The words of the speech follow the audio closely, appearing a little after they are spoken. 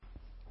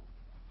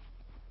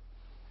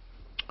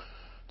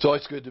So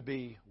it's good to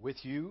be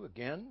with you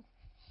again.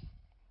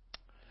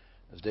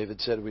 As David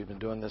said, we've been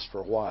doing this for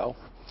a while.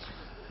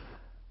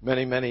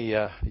 Many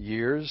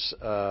years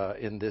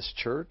in this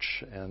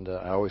church, and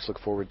I always look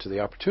forward to the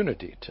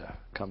opportunity to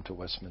come to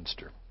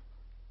Westminster.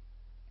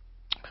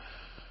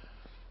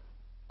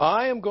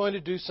 I am going to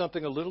do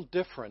something a little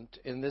different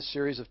in this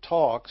series of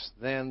talks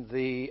than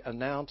the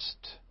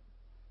announced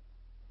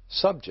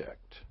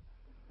subject.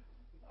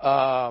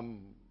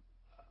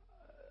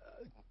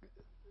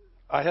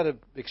 I had an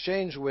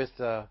exchange with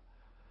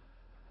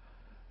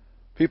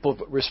people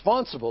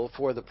responsible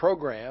for the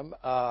program,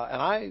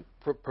 and I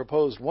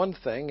proposed one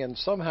thing, and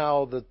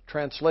somehow the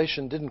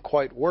translation didn't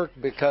quite work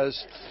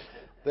because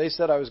they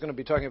said I was going to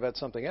be talking about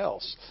something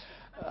else.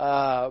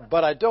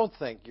 But I don't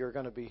think you're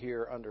going to be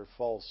here under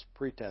false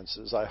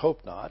pretenses. I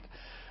hope not.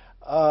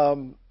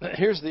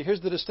 Here's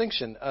the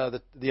distinction.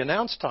 The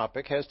announced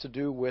topic has to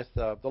do with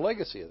the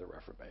legacy of the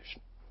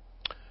Reformation.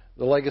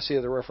 The legacy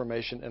of the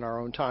Reformation in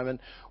our own time. And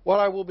what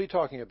I will be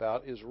talking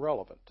about is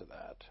relevant to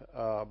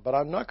that. But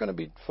I'm not going to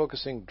be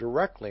focusing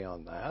directly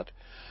on that.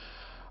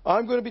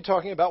 I'm going to be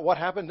talking about what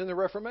happened in the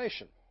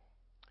Reformation.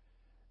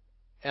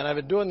 And I've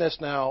been doing this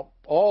now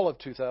all of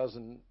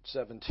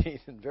 2017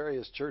 in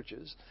various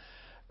churches.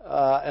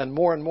 And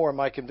more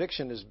my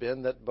conviction has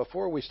been that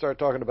before we start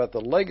talking about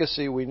the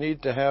legacy, we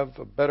need to have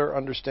a better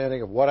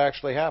understanding of what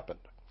actually happened.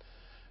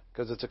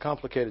 Because it's a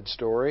complicated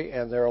story,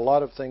 and there are a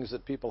lot of things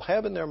that people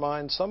have in their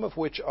minds, some of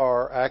which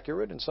are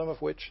accurate, and some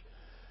of which,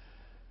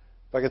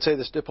 if I could say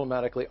this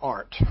diplomatically,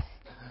 aren't.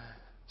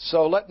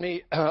 So let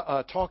me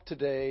talk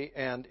today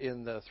and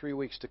in the 3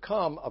 weeks to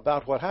come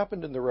about what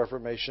happened in the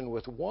Reformation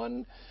with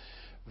one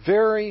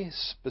very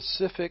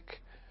specific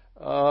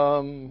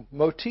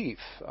motif.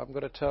 I'm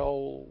going to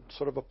tell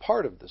sort of a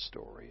part of the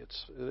story.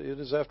 It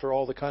is, after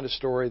all, the kind of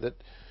story that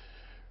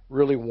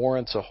really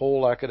warrants a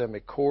whole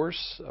academic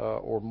course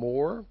or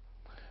more.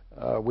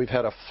 We've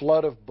had a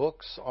flood of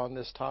books on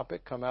this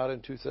topic come out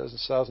in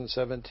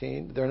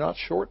 2017. They're not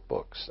short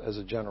books, as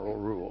a general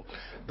rule.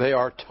 They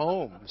are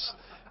tomes,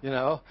 you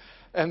know.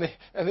 And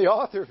the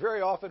author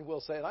very often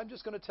will say, and I'm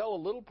just going to tell a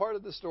little part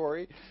of the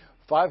story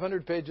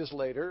 500 pages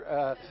later.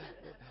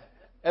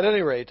 At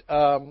any rate,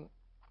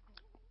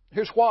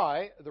 here's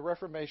why the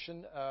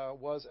Reformation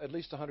was at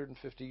least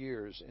 150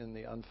 years in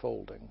the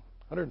unfolding.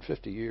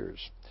 150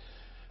 years.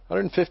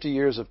 150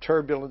 years of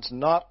turbulence,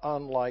 not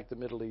unlike the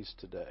Middle East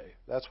today.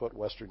 That's what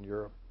Western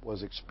Europe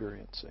was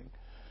experiencing.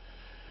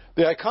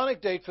 The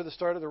iconic date for the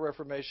start of the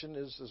Reformation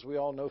is, as we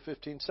all know,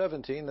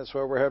 1517. That's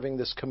why we're having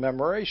this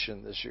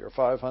commemoration this year,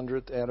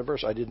 500th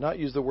anniversary. I did not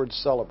use the word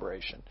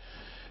celebration.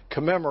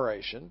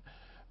 Commemoration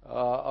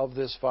of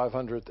this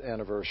 500th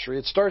anniversary.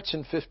 It starts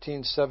in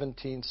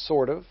 1517,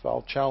 sort of.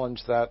 I'll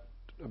challenge that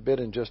a bit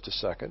in just a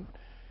second.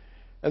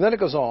 And then it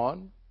goes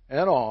on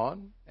and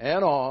on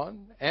and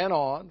on and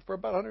on for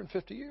about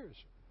 150 years.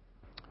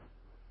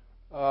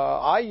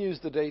 I use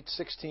the date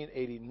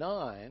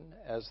 1689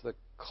 as the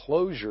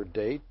closure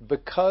date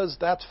because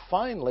that's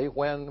finally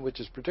when, which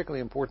is particularly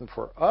important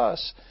for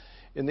us,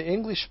 in the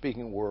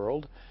English-speaking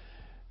world,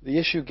 the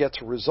issue gets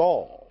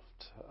resolved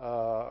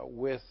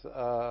with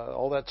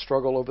all that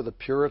struggle over the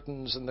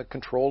Puritans and the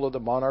control of the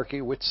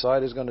monarchy, which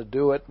side is going to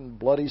do it, and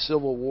bloody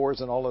civil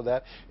wars and all of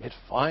that. It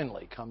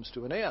finally comes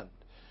to an end.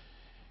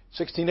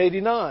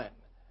 1689.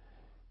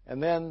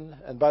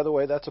 And by the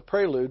way, that's a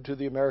prelude to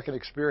the American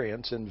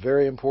experience in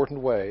very important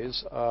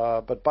ways.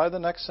 But by the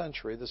next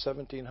century, the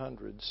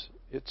 1700s,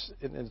 it's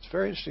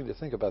very interesting to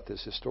think about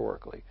this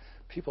historically.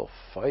 People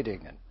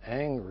fighting and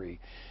angry.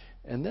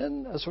 And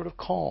then a sort of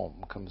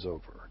calm comes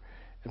over.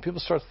 And people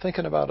start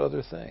thinking about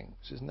other things.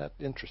 Isn't that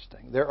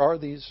interesting? There are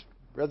these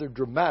rather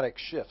dramatic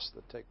shifts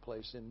that take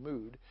place in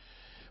mood.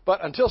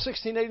 But until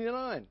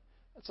 1689,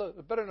 that's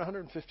better than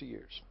 150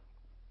 years.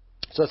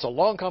 So it's a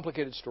long,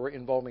 complicated story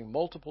involving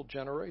multiple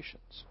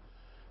generations,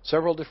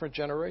 several different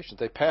generations.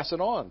 They pass it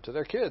on to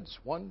their kids,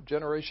 one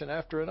generation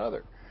after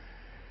another.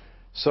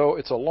 So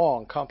it's a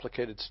long,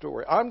 complicated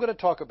story. I'm going to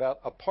talk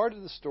about a part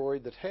of the story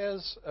that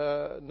has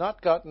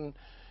not gotten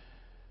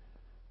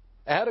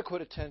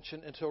adequate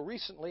attention until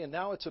recently, and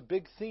now it's a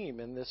big theme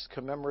in this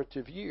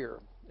commemorative year,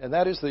 and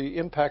that is the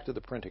impact of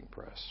the printing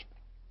press.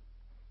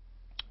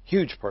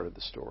 Huge part of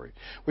the story,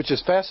 which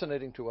is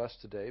fascinating to us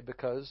today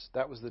because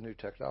that was the new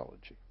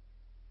technology.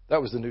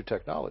 That was the new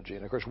technology.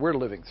 And, of course, we're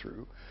living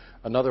through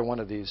another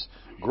one of these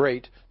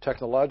great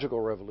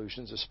technological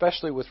revolutions,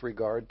 especially with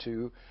regard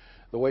to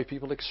the way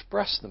people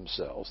express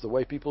themselves, the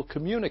way people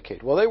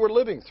communicate. Well, they were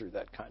living through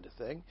that kind of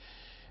thing.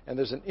 And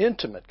there's an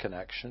intimate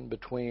connection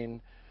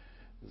between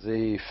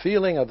the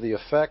feeling of the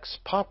effects,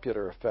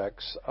 popular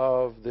effects,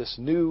 of this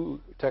new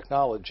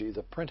technology,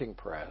 the printing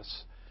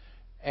press,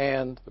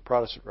 and the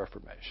Protestant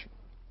Reformation.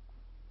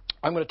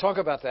 I'm going to talk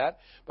about that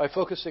by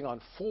focusing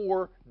on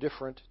 4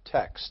 different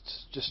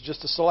texts,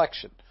 just a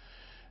selection.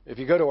 If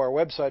you go to our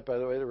website, by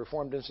the way, the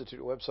Reformed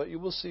Institute website, you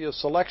will see a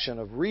selection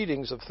of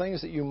readings of things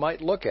that you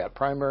might look at,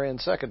 primary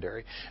and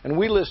secondary. And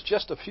we list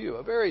just a few,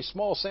 a very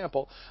small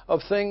sample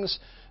of things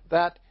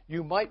that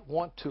you might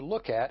want to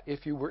look at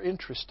if you were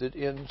interested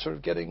in sort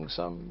of getting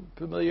some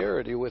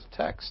familiarity with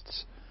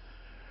texts.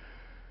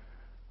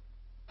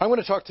 I'm going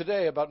to talk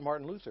today about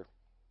Martin Luther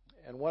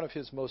and one of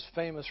his most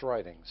famous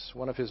writings.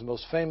 One of his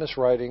most famous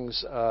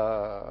writings,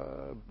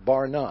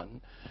 bar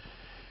none.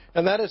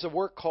 And that is a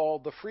work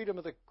called The Freedom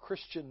of the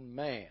Christian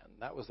Man.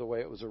 That was the way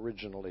it was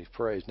originally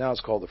phrased. Now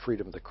it's called The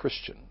Freedom of the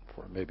Christian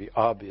for maybe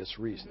obvious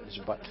reasons.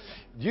 But it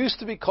used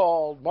to be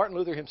called, Martin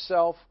Luther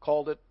himself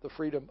called it The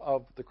Freedom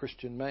of the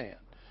Christian Man.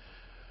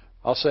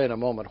 I'll say in a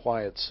moment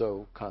why it's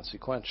so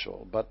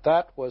consequential. But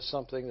that was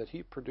something that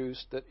he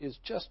produced that is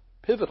just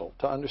pivotal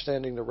to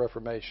understanding the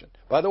Reformation.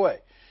 By the way,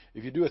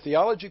 if you do a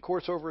theology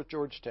course over at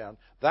Georgetown,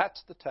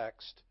 that's the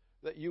text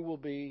that you will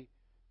be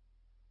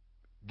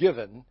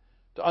given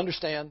to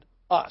understand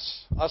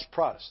us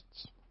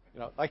Protestants.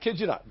 I kid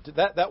you not.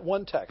 That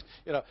one text.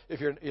 If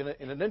you're in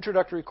an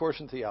introductory course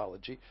in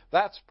theology,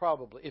 that's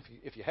probably,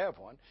 if you have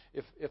one,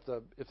 if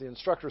the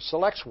instructor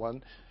selects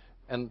one,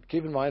 and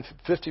keep in mind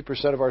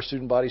 50% of our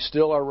student body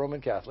still are Roman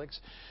Catholics,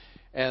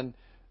 and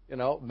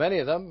many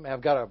of them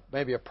have got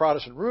maybe a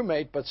Protestant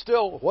roommate, but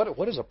still,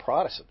 what is a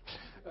Protestant?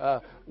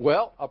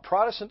 Well, a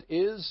Protestant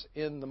is,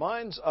 in the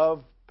minds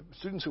of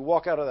students who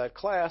walk out of that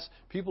class,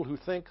 people who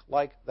think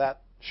like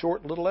that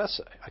short little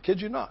essay. I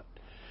kid you not.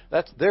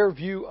 That's their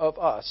view of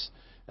us,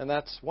 and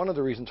that's one of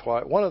the reasons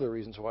why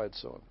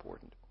it's so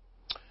important.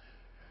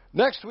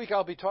 Next week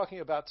I'll be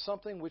talking about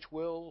something which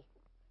will,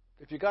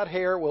 if you got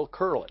hair, will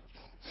curl it.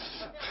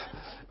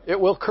 It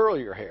will curl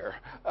your hair.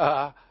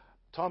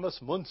 Thomas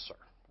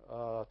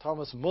Müntzer.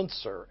 Thomas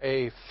Müntzer,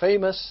 a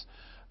famous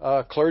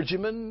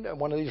clergyman,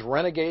 one of these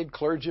renegade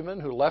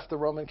clergymen who left the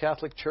Roman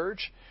Catholic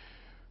Church,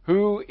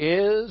 who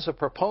is a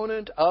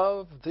proponent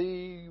of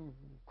the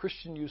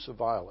Christian use of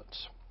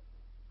violence.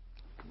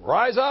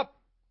 Rise up,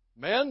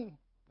 men,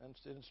 and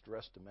it's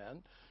addressed to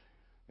men.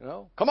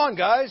 Come on,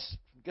 guys,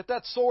 get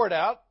that sword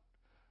out.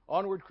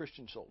 Onward,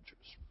 Christian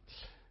soldiers.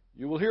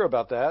 You will hear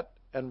about that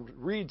and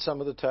read some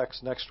of the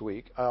text next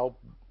week.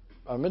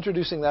 I'm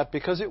introducing that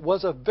because it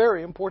was a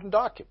very important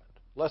document.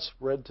 Less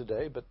read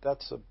today, but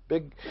that's a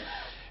big,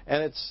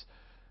 and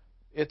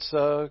it's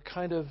a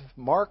kind of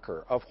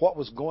marker of what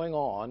was going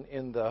on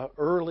in the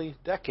early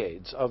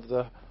decades of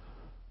the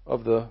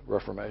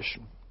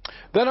Reformation.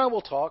 Then I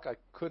will talk, I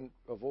couldn't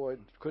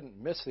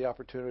miss the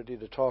opportunity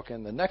to talk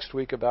in the next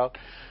week about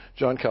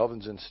John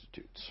Calvin's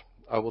Institutes.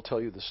 I will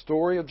tell you the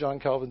story of John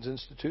Calvin's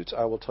Institutes.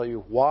 I will tell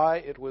you why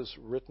it was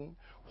written,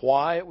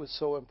 why it was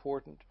so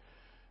important.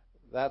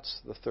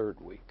 That's the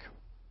third week.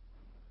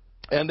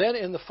 And then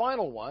in the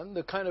final one,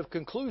 the kind of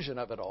conclusion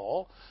of it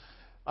all,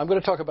 I'm going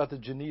to talk about the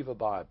Geneva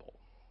Bible.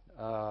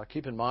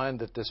 Keep in mind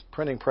that this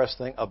printing press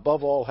thing,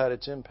 above all, had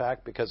its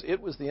impact because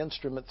it was the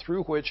instrument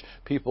through which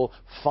people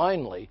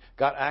finally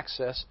got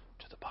access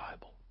to the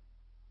Bible.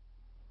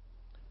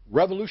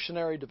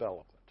 Revolutionary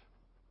development.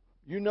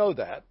 You know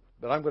that,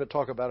 but I'm going to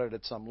talk about it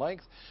at some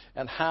length,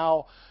 and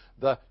how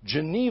the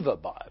Geneva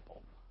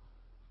Bible,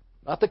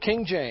 not the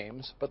King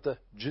James, but the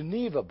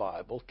Geneva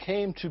Bible,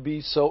 came to be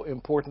so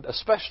important,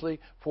 especially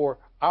for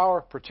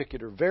our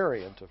particular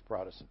variant of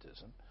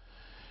Protestantism.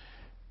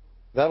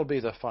 That'll be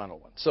the final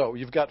one. So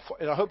you've got,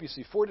 and I hope you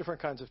see 4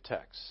 different kinds of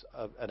texts.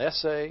 An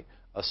essay,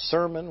 a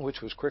sermon,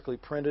 which was quickly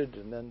printed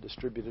and then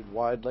distributed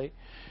widely.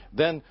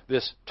 Then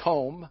this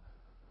tome.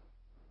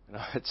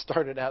 It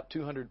started out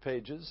 200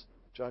 pages.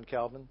 John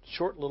Calvin,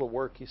 short little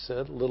work, he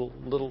said,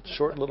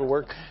 short little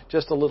work,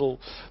 just a little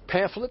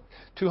pamphlet,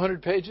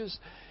 200 pages.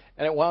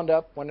 And it wound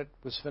up, when it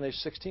was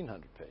finished,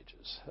 1,600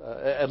 pages,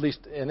 at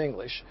least in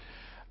English.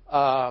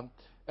 I'm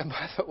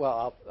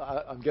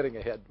getting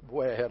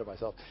way ahead of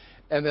myself.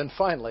 And then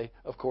finally,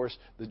 of course,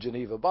 the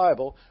Geneva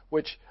Bible,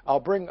 which I'll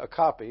bring a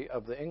copy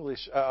of the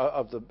English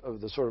of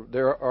the sort of.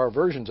 There are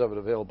versions of it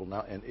available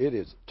now, and it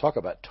is, talk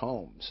about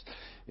tomes.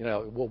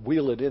 We'll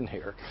wheel it in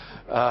here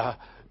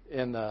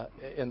in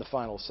the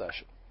final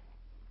session.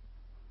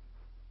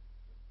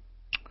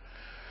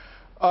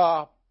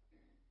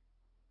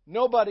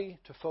 Nobody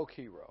to folk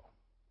hero,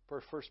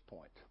 for first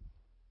point.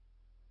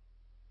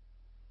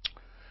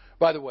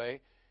 By the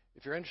way,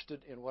 if you're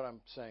interested in what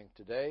I'm saying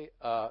today,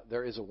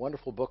 there is a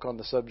wonderful book on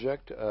the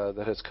subject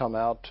that has come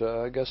out,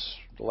 I guess,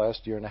 the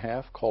last year and a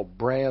half, called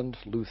Brand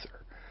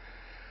Luther.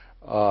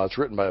 It's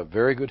written by a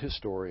very good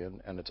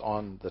historian, and it's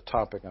on the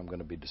topic I'm going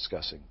to be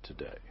discussing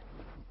today.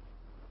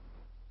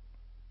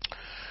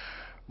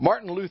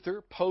 Martin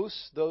Luther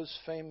posts those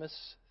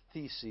famous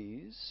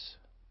theses,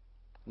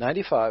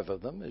 95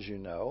 of them, as you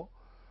know,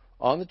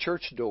 on the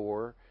church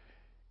door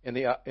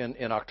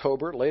in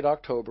October, late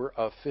October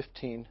of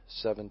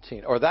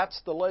 1517. Or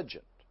that's the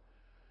legend.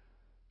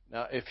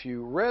 Now, if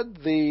you read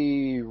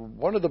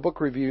one of the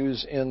book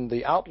reviews in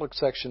the Outlook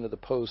section of the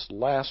Post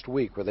last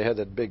week, where they had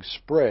that big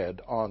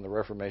spread on the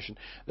Reformation,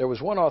 there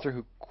was one author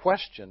who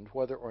questioned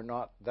whether or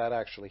not that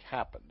actually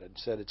happened and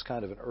said it's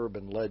kind of an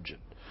urban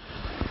legend.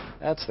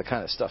 That's the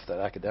kind of stuff that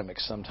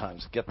academics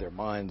sometimes get their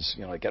minds,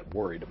 get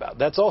worried about.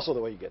 That's also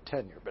the way you get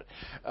tenure. But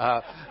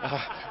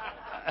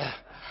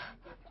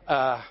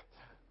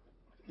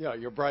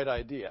your bright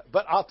idea.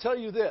 But I'll tell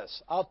you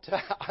this. I'll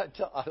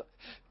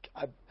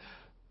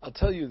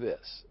tell you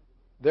this.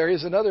 There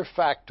is another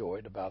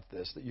factoid about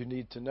this that you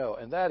need to know,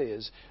 and that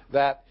is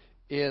that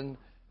in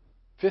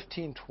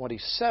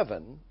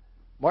 1527,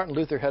 Martin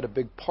Luther had a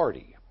big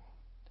party.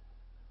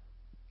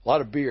 A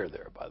lot of beer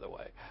there, by the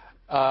way.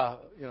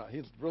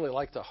 He'd really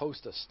like to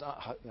host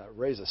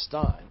raise a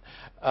stein.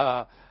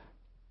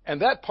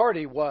 And that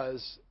party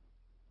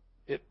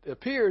it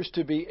appears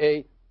to be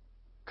a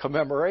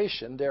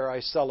commemoration, dare I,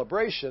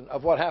 celebration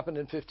of what happened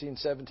in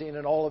 1517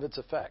 and all of its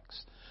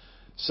effects.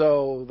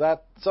 So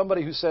that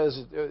somebody who says,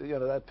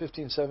 that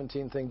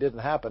 1517 thing didn't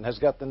happen has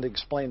got them to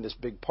explain this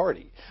big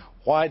party.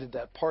 Why did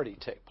that party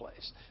take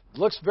place? It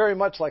looks very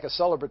much like a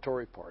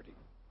celebratory party.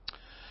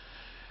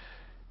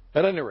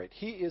 At any rate,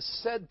 he is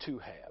said to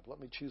have, let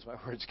me choose my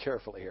words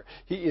carefully here,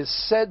 he is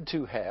said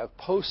to have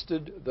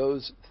posted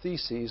those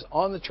theses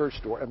on the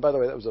church door. And by the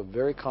way, that was a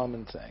very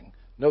common thing.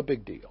 No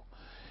big deal.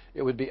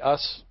 It would be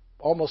us,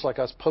 almost like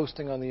us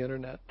posting on the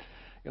internet,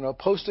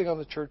 posting on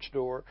the church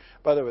door.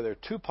 By the way, there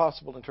are two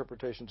possible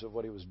interpretations of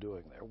what he was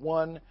doing there.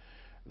 One,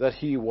 that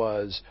he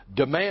was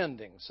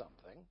demanding something.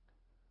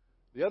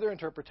 The other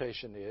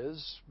interpretation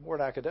is, more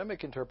an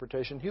academic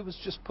interpretation, he was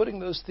just putting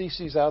those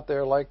theses out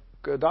there like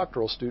a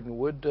doctoral student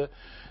would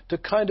to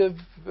kind of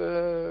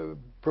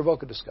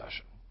provoke a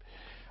discussion.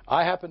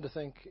 I happen to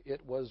think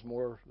it was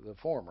more the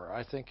former.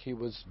 I think he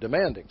was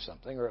demanding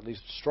something, or at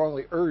least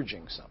strongly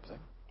urging something.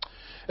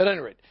 At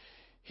any rate,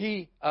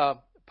 he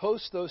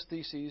posts those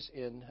theses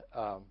in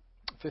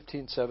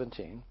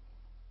 1517.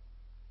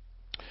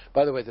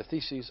 By the way, the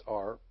theses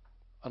are,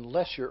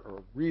 unless you're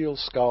a real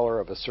scholar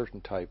of a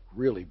certain type,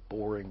 really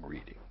boring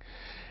reading,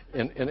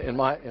 in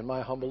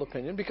my humble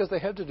opinion, because they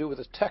have to do with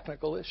a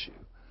technical issue,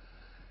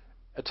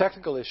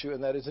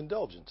 and that is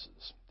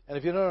indulgences. And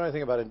if you don't know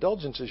anything about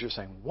indulgences, you're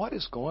saying, what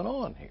is going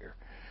on here?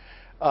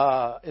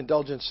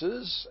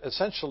 Indulgences,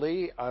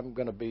 essentially, I'm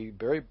going to be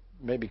very,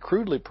 maybe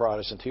crudely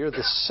Protestant here,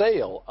 the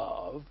sale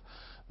of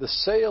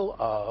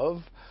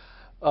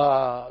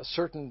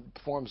certain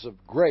forms of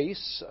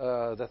grace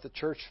that the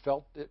church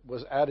felt it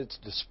was at its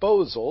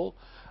disposal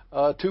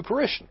to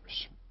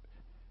parishioners.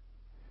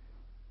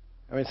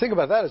 I mean, think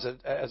about that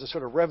as a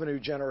sort of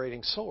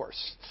revenue-generating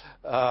source.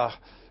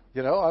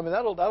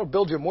 That'll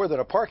build you more than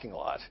a parking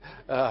lot.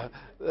 Of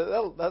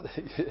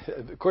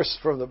course,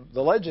 from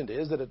the legend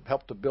is that it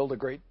helped to build a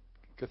great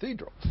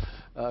cathedral,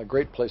 a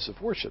great place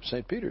of worship,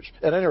 St. Peter's.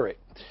 At any rate,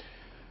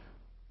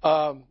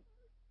 Martin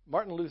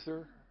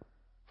Luther,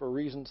 for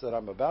reasons that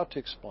I'm about to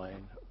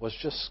explain, was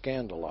just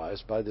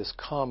scandalized by this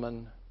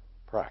common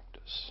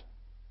practice.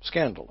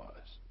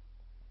 Scandalized.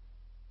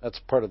 That's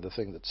part of the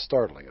thing that's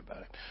startling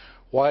about it.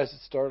 Why is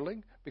it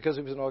startling? Because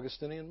he was an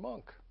Augustinian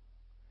monk.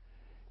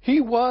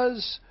 He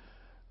was,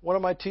 one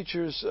of my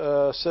teachers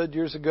said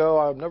years ago,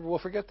 I never will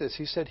forget this,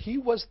 he said he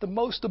was the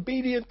most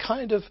obedient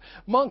kind of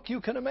monk you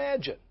can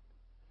imagine.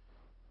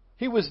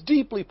 He was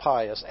deeply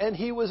pious, and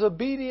he was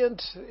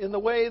obedient in the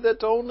way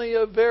that only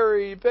a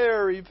very,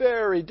 very,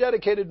 very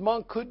dedicated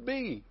monk could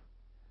be.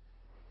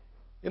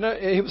 He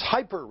was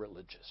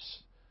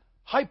hyper-religious,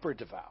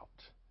 hyper-devout,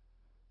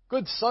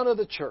 good son of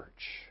the church.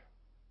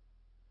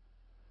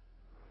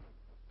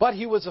 But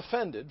he was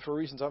offended, for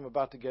reasons I'm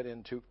about to get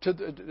into,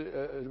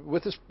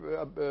 with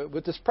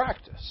this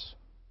practice.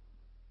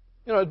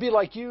 It'd be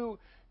like you,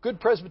 good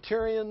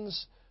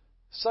Presbyterians,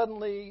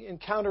 suddenly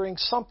encountering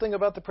something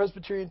about the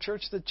Presbyterian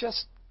Church that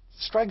just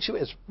strikes you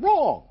as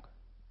wrong.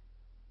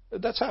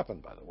 That's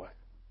happened, by the way.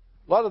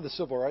 A lot of the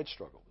civil rights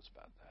struggle was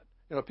about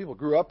that. People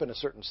grew up in a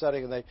certain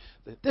setting and they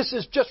this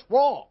is just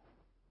wrong.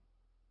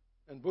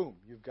 And boom,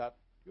 you've got,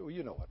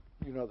 you know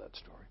that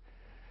story.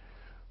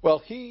 Well,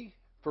 he,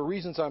 for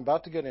reasons I'm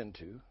about to get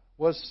into,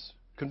 was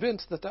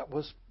convinced that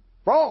was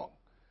wrong.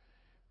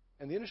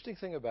 And the interesting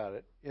thing about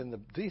it, in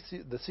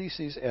the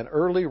theses and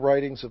early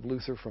writings of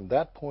Luther from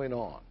that point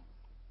on,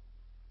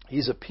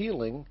 he's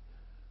appealing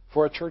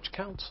for a church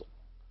council.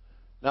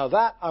 Now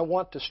that, I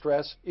want to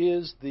stress,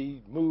 is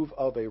the move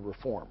of a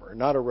reformer,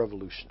 not a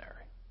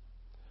revolutionary.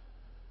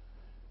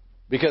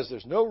 Because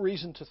there's no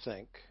reason to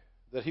think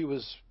that he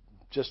was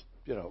just,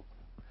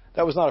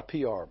 that was not a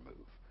PR move.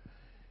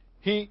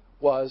 He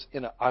was,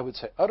 in a, I would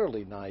say,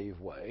 utterly naive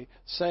way,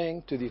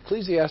 saying to the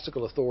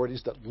ecclesiastical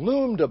authorities that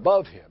loomed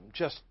above him,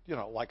 just,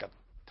 like a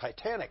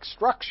titanic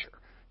structure.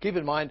 Keep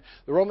in mind,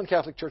 the Roman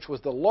Catholic Church was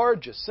the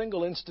largest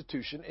single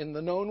institution in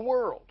the known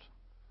world.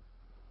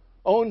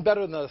 Owned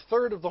better than a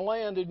third of the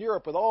land in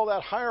Europe, with all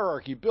that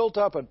hierarchy built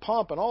up and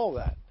pomp and all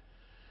that.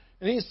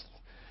 And he's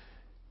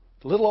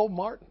little old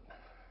Martin,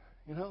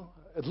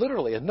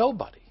 literally a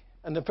nobody,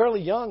 and a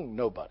fairly young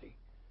nobody.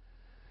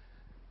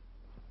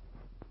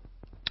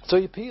 So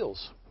he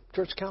appeals,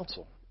 church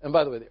council. And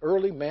by the way, the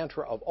early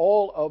mantra of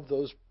all of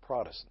those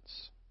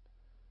Protestants,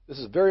 this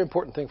is a very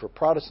important thing for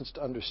Protestants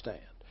to understand.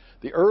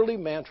 The early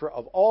mantra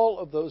of all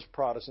of those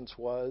Protestants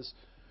was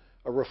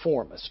a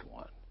reformist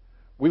one.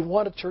 We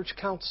want a church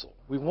council.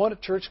 We want a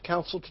church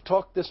council to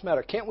talk this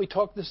matter. Can't we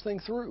talk this thing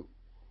through?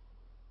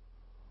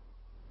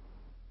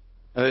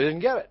 And they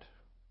didn't get it.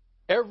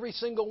 Every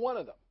single one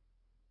of them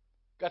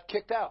got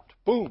kicked out.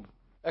 Boom,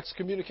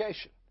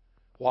 excommunication.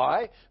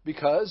 Why?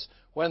 Because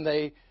when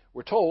they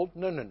were told,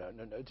 no,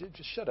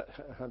 just shut up.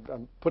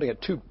 I'm putting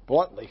it too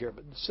bluntly here,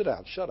 but sit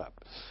down, shut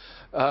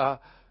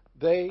up.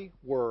 They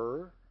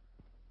were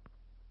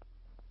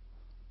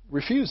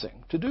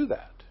refusing to do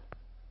that.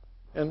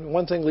 And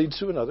one thing leads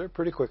to another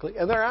pretty quickly,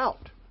 and they're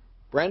out,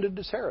 branded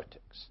as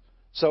heretics.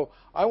 So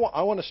I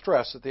want to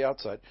stress at the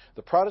outside,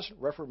 the Protestant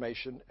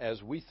Reformation,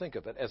 as we think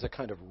of it, as a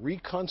kind of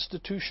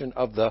reconstitution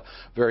of the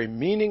very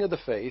meaning of the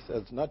faith,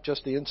 as not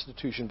just the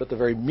institution, but the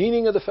very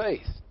meaning of the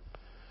faith,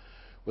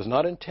 was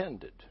not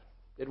intended.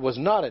 It was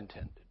not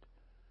intended.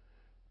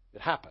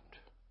 It happened.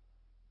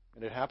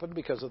 And it happened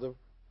because of the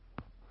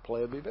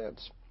play of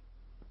events.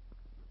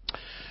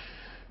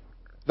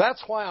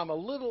 That's why I'm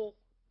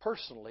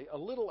personally a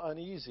little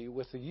uneasy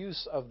with the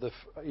use of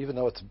even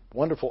though it's a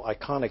wonderful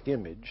iconic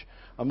image,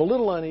 I'm a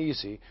little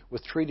uneasy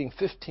with treating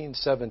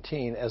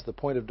 1517 as the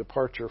point of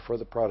departure for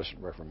the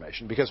Protestant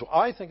Reformation. Because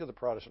I think of the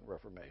Protestant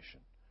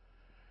Reformation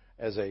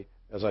as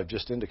I've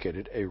just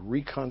indicated, a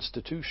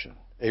reconstitution,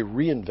 a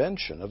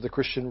reinvention of the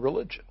Christian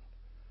religion.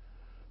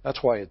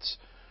 That's why it's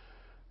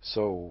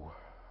so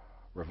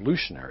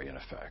revolutionary in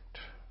effect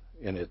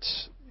in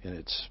its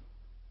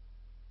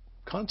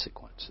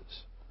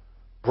consequences.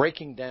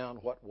 Breaking down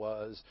what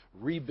was,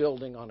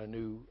 rebuilding on a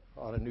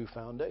new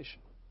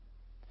foundation.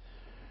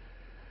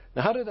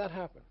 Now, how did that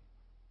happen?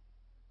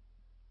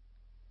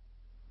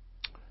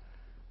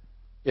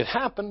 It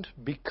happened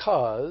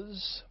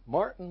because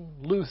Martin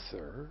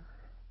Luther.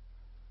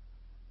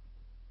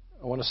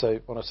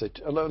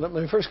 Let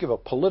me first give a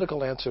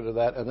political answer to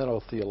that, and then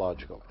a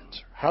theological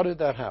answer. How did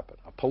that happen?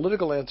 A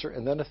political answer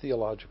and then a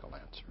theological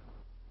answer.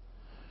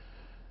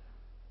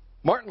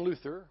 Martin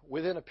Luther,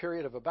 within a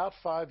period of about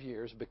 5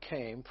 years,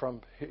 became,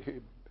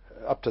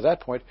 up to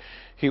that point,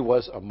 he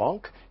was a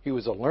monk, he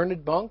was a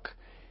learned monk,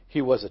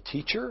 he was a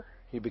teacher,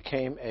 he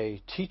became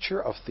a teacher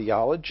of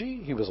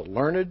theology, he was a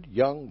learned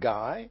young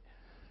guy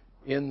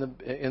in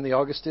the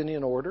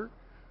Augustinian order,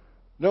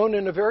 known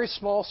in a very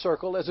small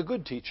circle as a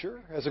good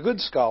teacher, as a good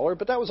scholar,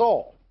 but that was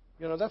all.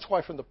 That's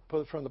why from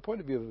the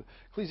point of view of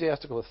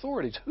ecclesiastical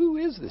authorities, who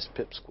is this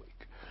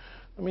pipsqueak?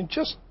 I mean,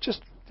 just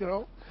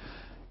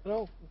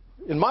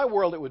in my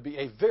world, it would be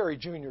a very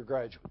junior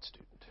graduate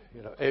student.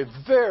 A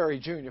very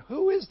junior.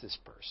 Who is this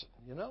person?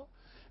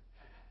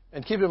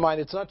 And keep in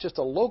mind, it's not just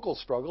a local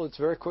struggle. It's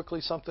very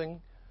quickly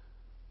something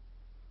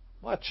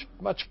much,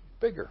 much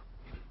bigger.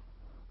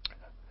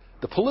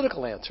 The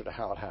political answer to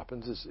how it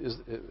happens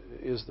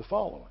is the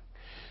following.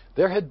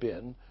 There had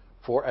been,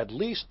 for at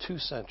least 2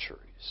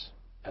 centuries,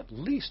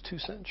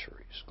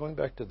 going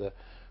back to the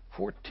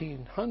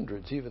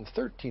 1400s, even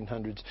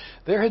 1300s,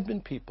 there had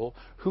been people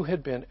who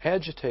had been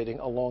agitating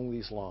along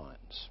these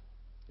lines.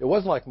 It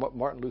wasn't like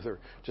Martin Luther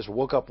just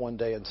woke up one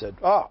day and said,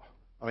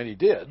 he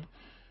did,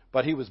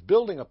 but he was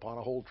building upon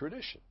a whole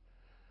tradition.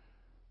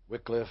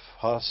 Wycliffe,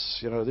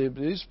 Huss,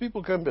 these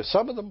people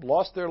some of them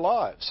lost their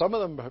lives. Some of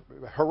them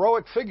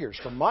heroic figures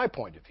from my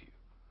point of view.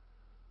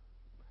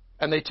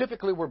 And they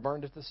typically were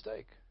burned at the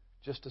stake,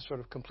 just to sort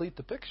of complete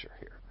the picture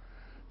here.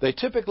 They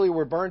typically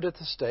were burned at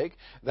the stake.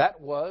 That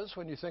was,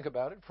 when you think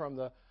about it, from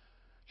the,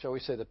 shall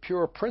we say, the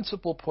pure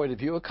principle point of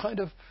view, a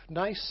kind of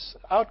nice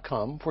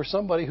outcome for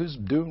somebody who's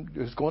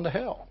going to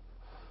hell.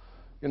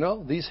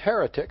 These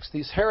heretics,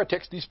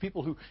 these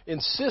people who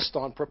insist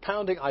on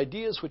propounding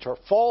ideas which are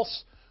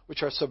false,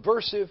 which are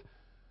subversive,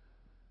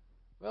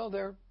 well,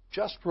 their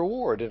just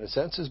reward, in a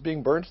sense, is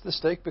being burned at the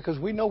stake because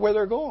we know where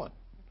they're going.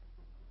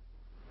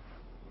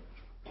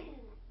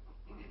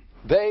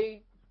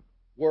 They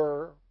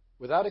were,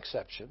 without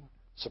exception,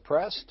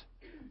 suppressed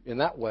in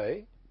that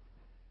way,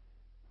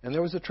 and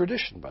there was a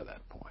tradition by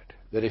that point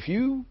that if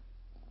you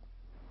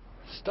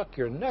stuck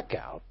your neck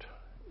out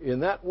in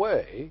that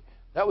way,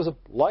 that was a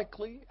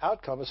likely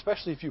outcome,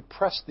 especially if you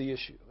pressed the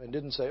issue and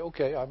didn't say,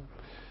 okay,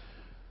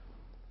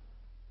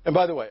 And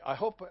by the way, I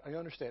hope I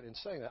understand in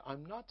saying that,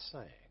 I'm not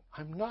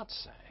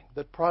saying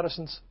that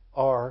Protestants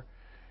are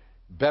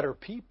better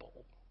people.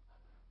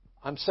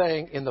 I'm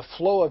saying in the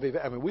flow of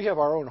events, we have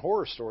our own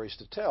horror stories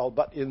to tell,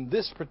 but in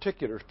this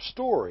particular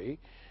story,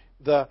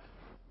 as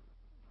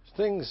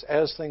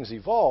things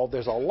evolve,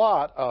 there's a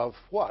lot of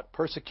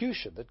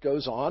persecution that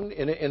goes on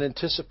in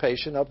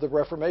anticipation of the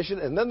Reformation,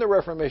 and then the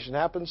Reformation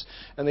happens,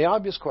 and the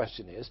obvious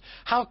question is,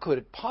 how could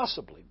it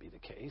possibly be the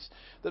case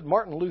that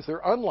Martin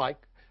Luther, unlike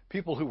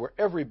people who were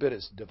every bit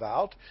as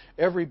devout,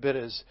 every bit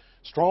as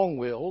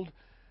strong-willed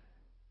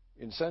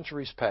in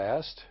centuries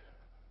past,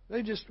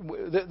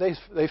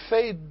 they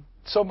fade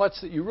so much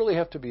that you really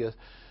have to be a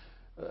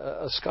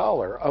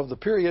scholar of the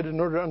period in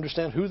order to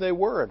understand who they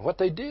were and what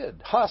they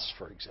did. Huss,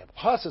 for example.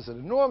 Huss is an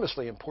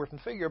enormously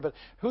important figure, but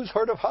who's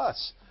heard of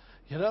Huss?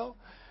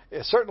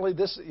 Certainly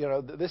this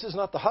is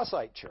not the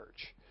Hussite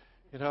church.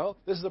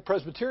 This is the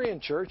Presbyterian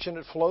church, and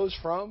it flows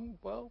from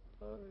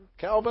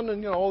Calvin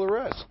and all the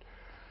rest.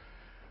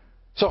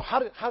 So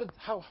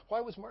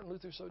why was Martin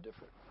Luther so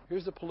different?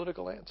 Here's the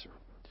political answer.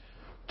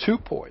 2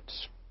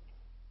 points.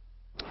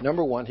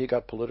 Number one, he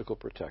got political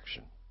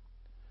protection.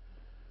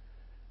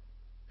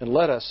 And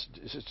let us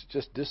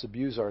just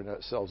disabuse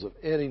ourselves of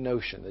any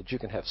notion that you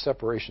can have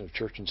separation of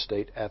church and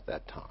state at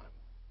that time.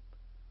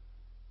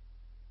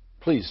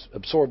 Please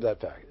absorb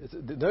that fact.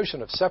 The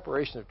notion of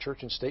separation of church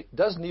and state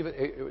doesn't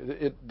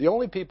even... the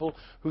only people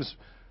who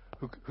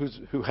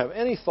have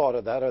any thought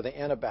of that are the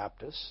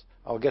Anabaptists.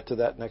 I'll get to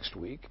that next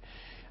week.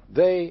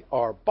 They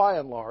are, by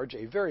and large,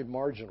 a very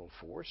marginal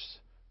force,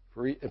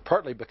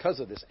 partly because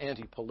of this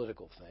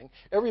anti-political thing.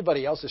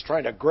 Everybody else is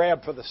trying to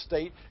grab for the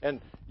state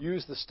and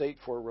use the state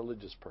for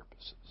religious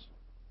purposes.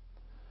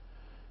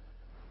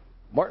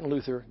 Martin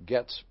Luther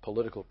gets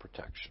political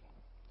protection.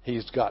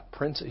 He's got a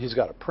prince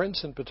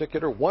in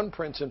particular, one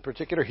prince in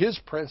particular, his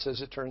prince,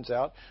 as it turns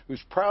out,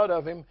 who's proud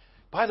of him.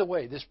 By the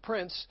way, this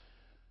prince,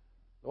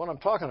 the one I'm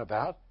talking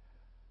about,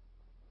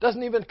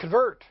 doesn't even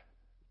convert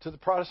to the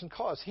Protestant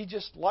cause. He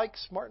just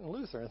likes Martin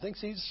Luther and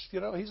thinks he's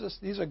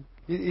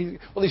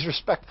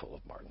respectful of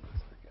Martin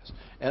Luther, I guess,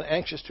 and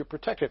anxious to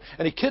protect him.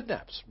 And he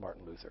kidnaps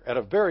Martin Luther at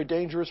a very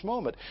dangerous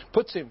moment,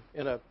 puts him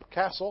in a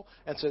castle,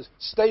 and says,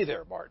 "Stay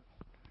there, Martin."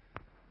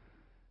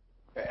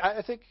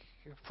 I think,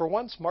 for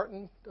once,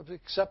 Martin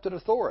accepted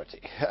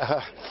authority,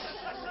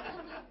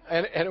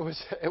 and it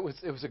was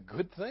a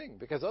good thing,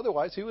 because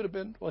otherwise he would have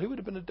been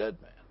a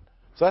dead man.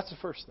 So that's the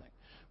first thing.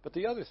 But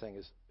the other thing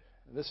is,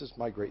 and this is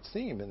my great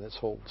theme in this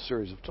whole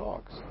series of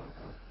talks.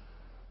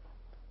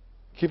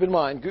 Keep in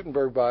mind,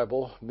 Gutenberg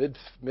Bible, mid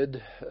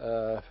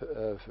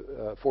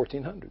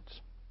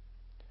 1400s.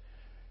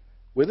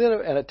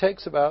 And it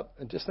takes about,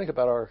 and just think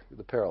about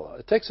the parallel.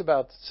 It takes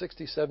about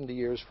 60, 70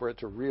 years for it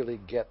to really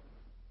get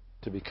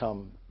to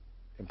become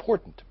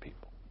important to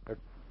people.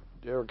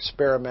 They're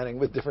experimenting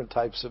with different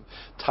types of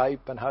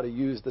type and how to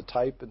use the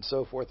type and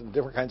so forth, and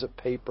different kinds of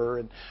paper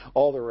and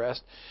all the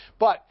rest.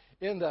 But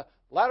in the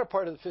latter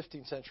part of the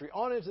 15th century,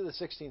 on into the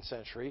 16th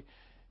century,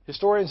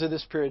 historians of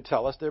this period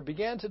tell us there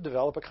began to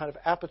develop a kind of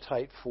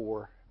appetite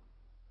for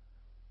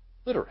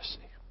literacy,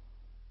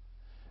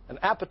 an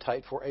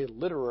appetite for a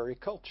literary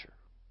culture.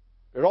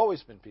 There had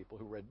always been people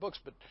who read books,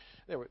 but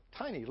they were a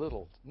tiny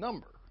little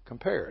number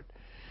compared.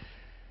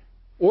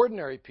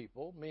 Ordinary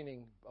people,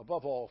 meaning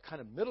above all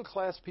kind of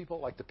middle-class people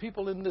like the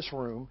people in this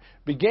room,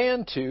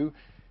 began to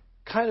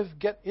kind of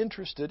get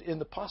interested in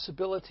the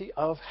possibility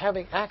of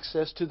having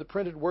access to the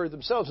printed word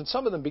themselves. And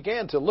some of them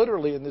began to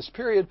literally, in this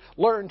period,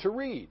 learn to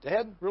read. They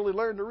hadn't really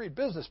learned to read.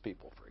 Business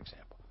people, for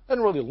example,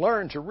 hadn't really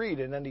learned to read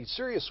in any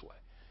serious way.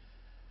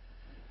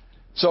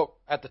 So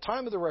at the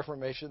time of the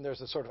Reformation,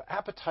 there's a sort of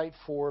appetite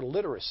for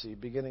literacy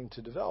beginning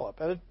to develop.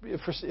 And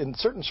in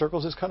certain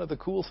circles, it's kind of the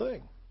cool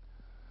thing.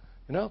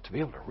 To be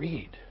able to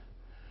read.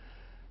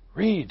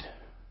 Read.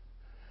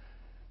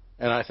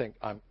 And I think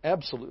I'm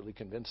absolutely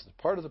convinced that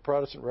part of the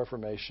Protestant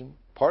Reformation,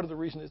 part of the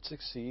reason it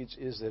succeeds,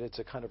 is that it's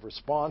a kind of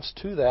response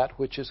to that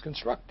which is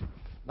constructive.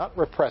 Not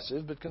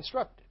repressive, but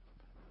constructive.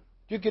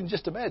 You can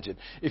just imagine,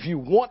 if you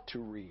want to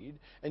read,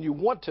 and you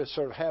want to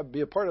sort of be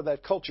a part of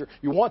that culture,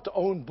 you want to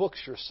own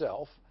books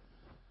yourself,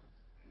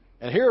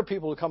 and here are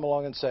people who come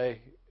along and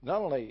say, not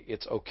only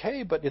it's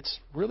okay, but it's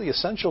really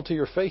essential to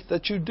your faith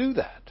that you do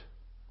that.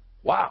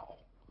 Wow.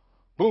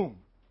 Boom.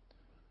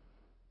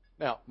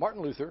 Now,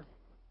 Martin Luther,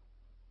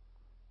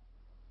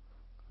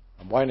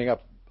 I'm winding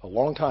up a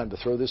long time to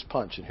throw this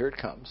punch, and here it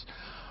comes.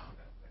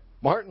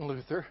 Martin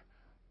Luther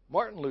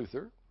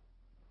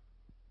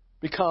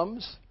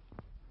becomes,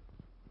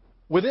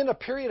 within a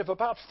period of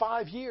about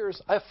 5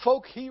 years, a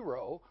folk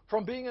hero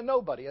from being a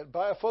nobody. And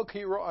by a folk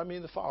hero, I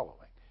mean the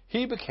following.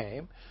 He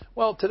became,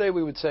 well, today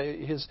we would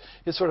say his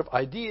sort of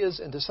ideas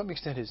and to some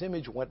extent his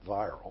image went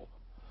viral.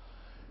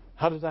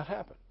 How did that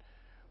happen?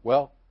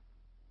 Well,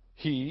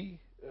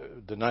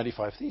 the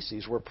 95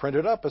 Theses were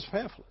printed up as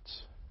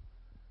pamphlets.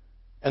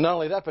 And not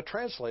only that, but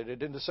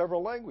translated into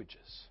several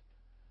languages.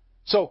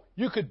 So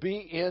you could be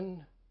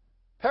in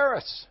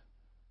Paris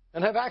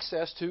and have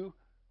access to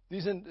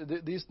these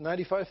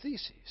 95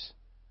 Theses.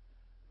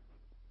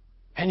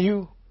 And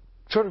you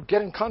sort of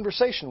get in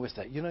conversation with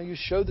that. You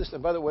show this,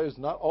 and by the way, it's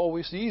not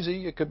always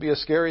easy. It could be a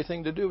scary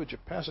thing to do, but you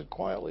pass it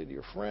quietly to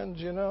your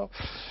friends,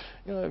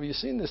 have you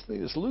seen this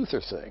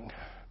Luther thing?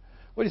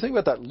 What do you think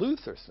about that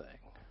Luther thing?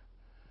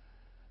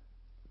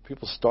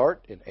 People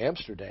start in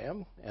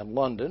Amsterdam and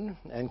London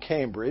and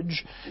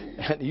Cambridge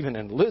and even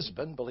in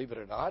Lisbon, believe it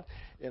or not.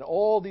 In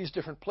all these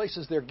different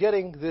places, they're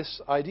getting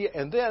this idea.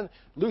 And then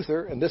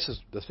Luther, and this is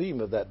the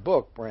theme of that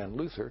book, Brand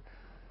Luther,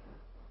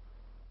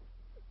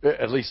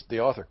 at least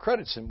the author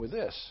credits him with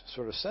this,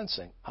 sort of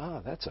sensing,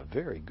 that's a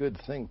very good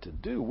thing to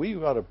do. We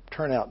ought to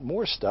turn out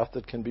more stuff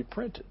that can be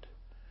printed.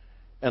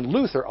 And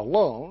Luther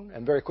alone,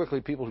 and very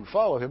quickly people who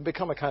follow him,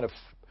 become a kind of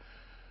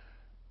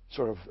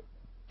sort of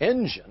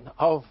engine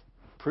of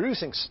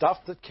producing stuff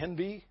that can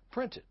be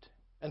printed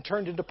and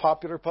turned into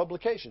popular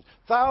publications.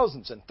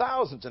 Thousands and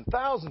thousands and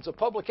thousands of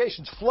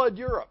publications flood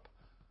Europe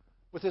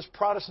with this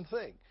Protestant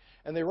thing.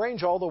 And they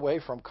range all the way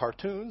from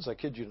cartoons, I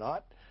kid you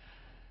not,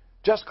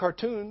 just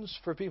cartoons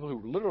for people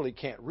who literally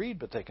can't read,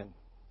 but they can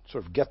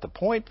sort of get the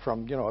point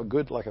from, a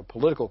good, like a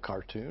political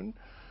cartoon,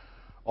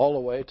 all the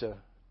way to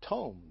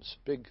tomes,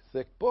 big,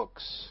 thick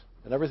books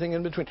and everything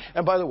in between.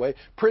 And by the way,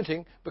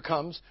 printing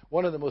becomes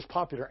one of the most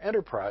popular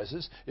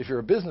enterprises, if you're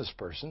a business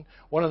person,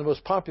 one of the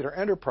most popular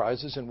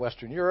enterprises in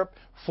Western Europe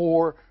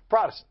for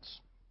Protestants.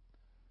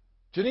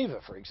 Geneva,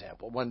 for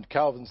example, when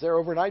Calvin's there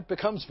overnight,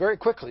 becomes very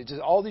quickly, just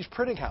all these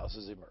printing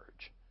houses emerge.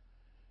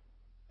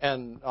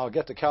 And I'll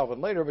get to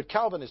Calvin later, but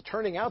Calvin is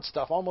turning out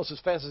stuff almost as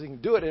fast as he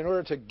can do it in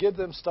order to give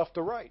them stuff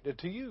to write,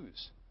 to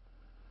use.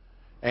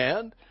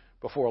 And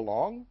before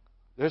long,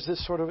 there's this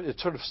it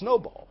sort of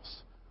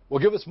snowballs. Well,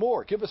 give us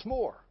more, give us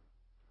more.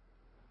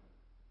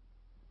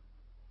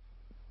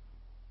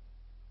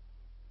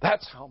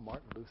 That's how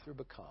Martin Luther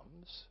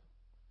becomes,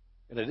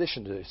 in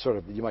addition to sort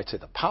of, you might say,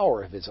 the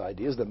power of his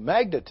ideas, the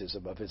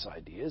magnetism of his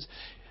ideas.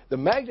 The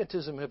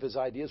magnetism of his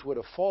ideas would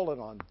have fallen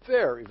on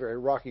very, very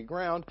rocky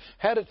ground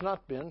had it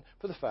not been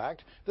for the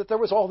fact that there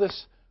was all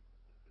this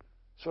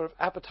sort of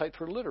appetite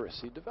for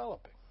literacy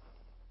developing.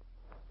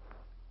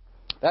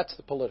 That's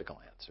the political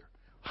answer.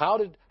 How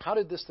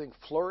did this thing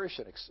flourish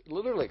and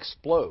literally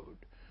explode?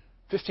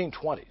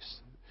 1520s.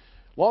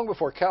 Long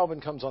before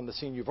Calvin comes on the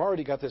scene, you've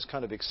already got this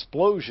kind of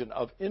explosion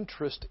of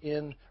interest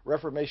in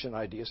Reformation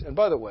ideas. And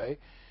by the way,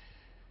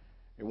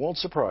 it won't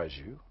surprise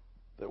you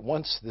that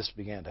once this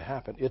began to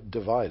happen, it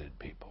divided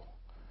people.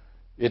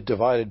 It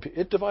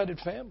divided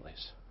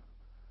families.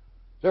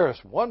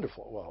 There's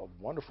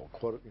wonderful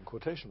quote in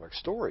quotation marks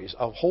stories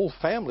of whole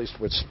families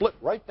would split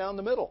right down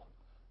the middle.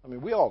 I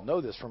mean, we all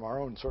know this from our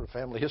own sort of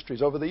family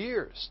histories over the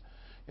years.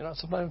 You know,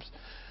 sometimes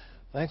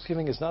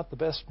Thanksgiving is not the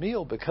best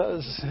meal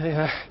because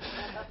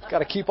got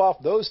to keep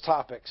off those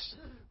topics.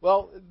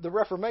 Well, the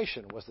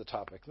Reformation was the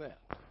topic then.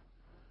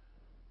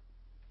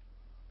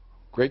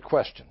 Great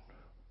question.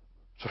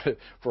 So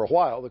for a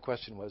while, the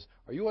question was,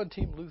 are you on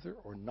Team Luther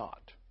or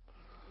not?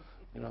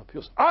 You know,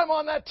 people say, I'm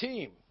on that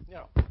team, you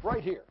know,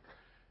 right here.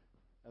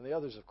 And the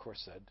others, of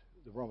course, said,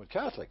 the Roman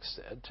Catholics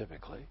said,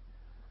 typically,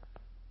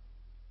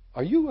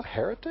 are you a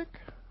heretic?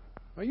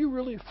 Are you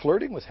really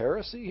flirting with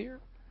heresy here?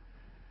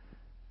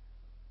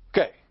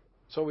 Okay,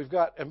 so we've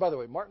got, and by the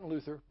way, Martin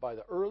Luther, by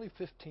the early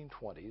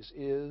 1520s,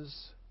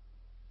 is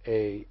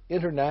a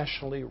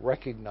internationally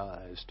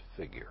recognized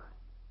figure.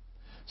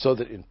 So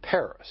that in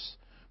Paris,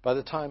 by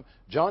the time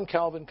John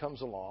Calvin comes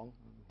along,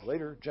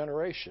 later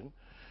generation,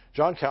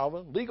 John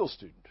Calvin, legal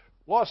student,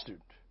 law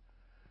student,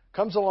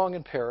 comes along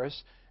in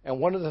Paris,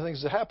 and one of the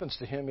things that happens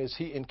to him is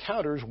he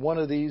encounters one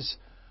of these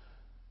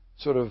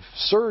sort of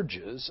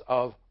surges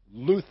of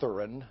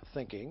Lutheran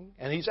thinking,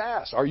 and he's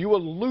asked, are you a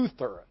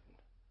Lutheran?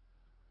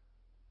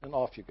 And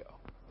off you go.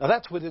 Now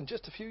that's within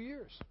just a few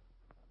years.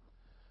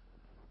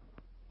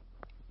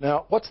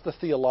 Now, what's the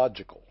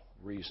theological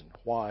reason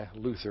why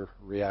Luther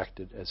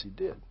reacted as he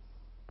did?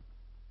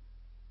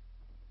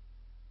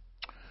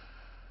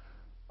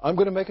 I'm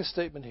going to make a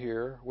statement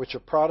here which a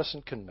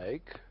Protestant can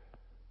make,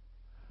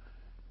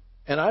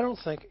 and I don't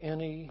think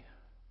any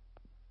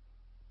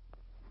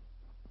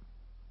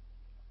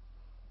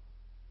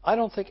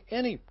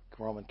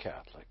Roman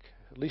Catholic,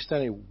 at least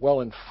any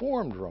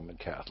well-informed Roman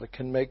Catholic,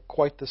 can make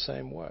quite the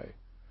same way.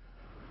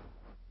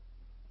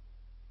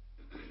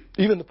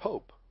 Even the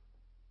Pope,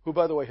 who,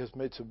 by the way, has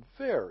made some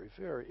very,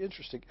 very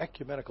interesting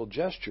ecumenical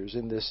gestures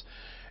in this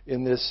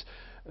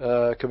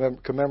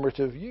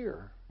commemorative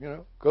year. You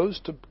know,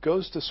 goes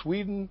to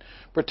Sweden,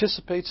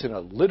 participates in a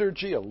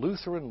liturgy, a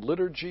Lutheran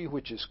liturgy,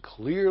 which is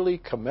clearly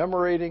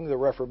commemorating the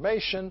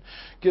Reformation,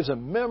 gives a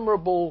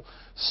memorable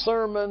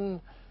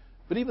sermon.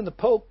 But even the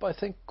Pope, I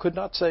think, could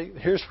not say,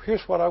 here's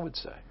what I would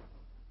say.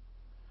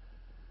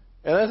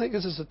 And I think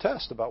this is a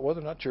test about whether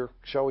or not you're,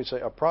 shall we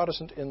say, a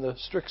Protestant in the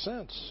strict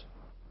sense.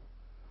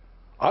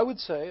 I would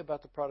say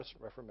about the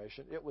Protestant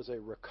Reformation, it was a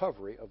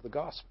recovery of the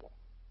gospel.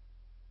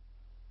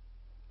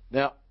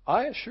 Now,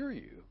 I assure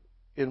you,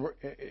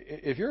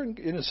 if you're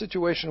in a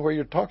situation where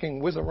you're talking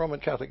with a Roman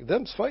Catholic,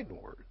 them's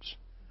fighting words.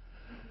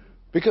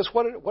 Because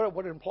what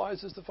it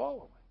implies is the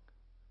following.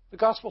 The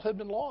gospel had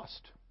been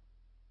lost.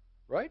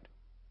 Right?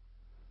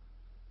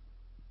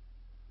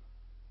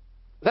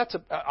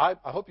 I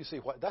hope you see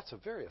why that's a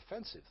very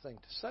offensive thing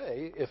to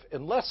say,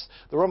 unless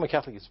the Roman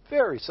Catholic is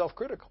very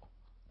self-critical.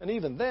 And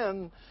even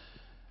then,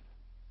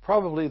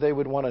 probably they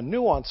would want to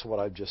nuance what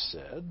I've just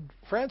said.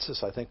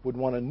 Francis, I think, would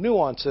want to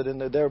nuance it,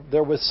 and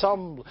there was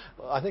some,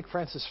 I think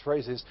Francis'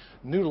 phrase is,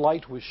 new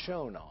light was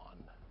shone on.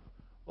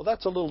 Well,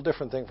 that's a little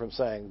different thing from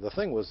saying the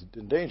thing was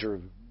in danger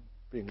of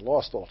being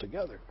lost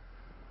altogether.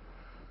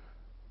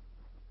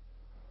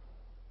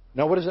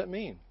 Now, what does that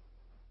mean?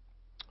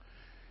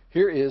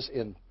 Here is,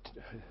 in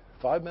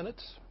 5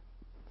 minutes,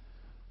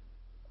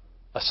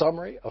 a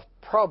summary of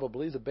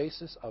probably the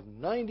basis of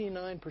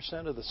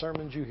 99% of the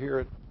sermons you hear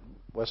at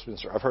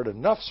Westminster. I've heard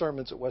enough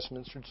sermons at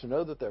Westminster to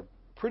know that they're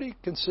pretty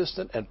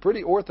consistent and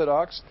pretty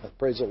orthodox,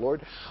 praise the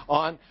Lord,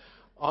 on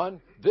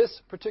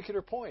this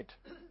particular point.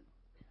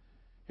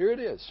 Here it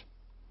is.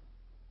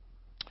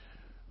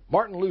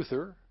 Martin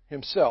Luther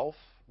himself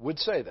would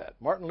say that.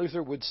 Martin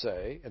Luther would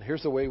say, and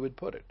here's the way he would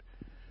put it,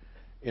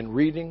 in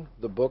reading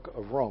the book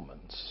of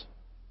Romans,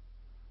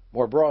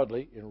 more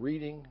broadly, in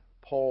reading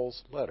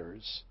Paul's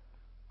letters,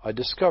 I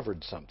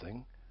discovered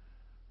something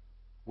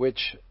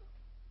which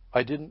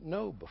I didn't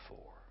know before.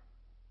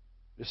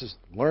 This is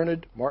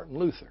learned Martin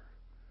Luther.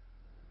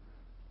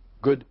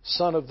 Good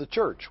son of the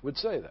church would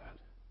say that.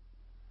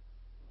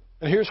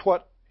 And here's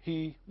what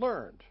he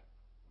learned.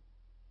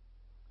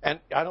 And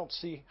I don't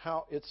see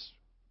how it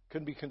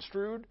can be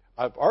construed.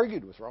 I've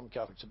argued with Roman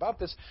Catholics about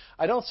this.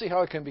 I don't see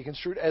how it can be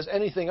construed as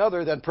anything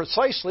other than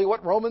precisely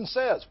what Romans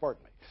says.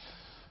 Pardon me.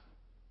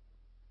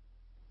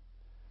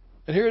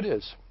 And here it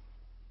is.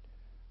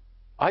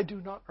 I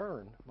do not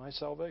earn my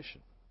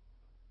salvation.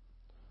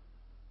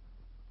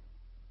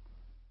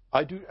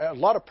 A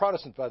lot of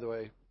Protestants, by the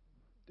way,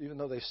 even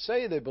though they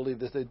say they believe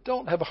this, they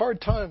don't have a hard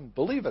time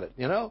believing it,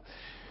 Well,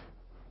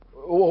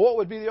 what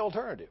would be the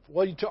alternative?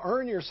 Well, to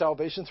earn your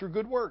salvation through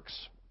good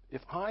works.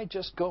 If I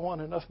just go on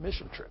enough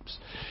mission trips,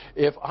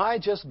 if I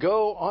just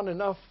go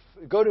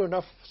to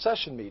enough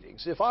session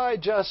meetings, if I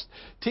just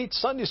teach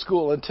Sunday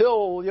school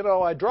until,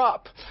 I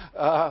drop,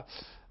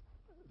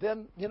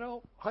 then,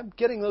 I'm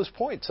getting those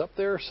points up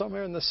there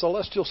somewhere in the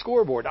celestial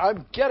scoreboard.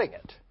 I'm getting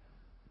it.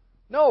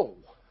 No.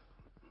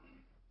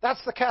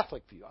 That's the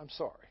Catholic view. I'm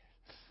sorry.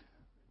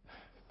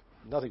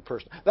 Nothing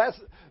personal.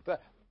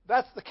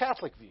 That's the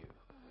Catholic view.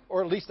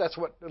 Or at least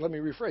let me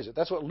rephrase it.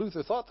 That's what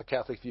Luther thought the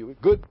Catholic view.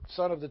 Good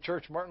son of the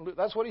church, Martin Luther.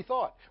 That's what he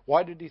thought.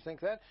 Why did he think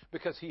that?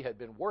 Because he had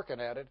been working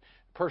at it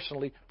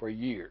personally for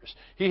years.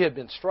 He had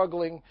been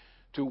struggling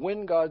to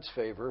win God's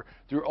favor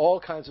through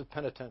all kinds of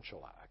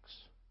penitential acts.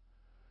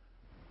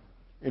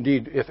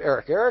 Indeed, if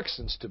Erik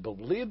Erikson's to be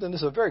believed, and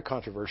this is a very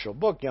controversial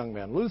book, Young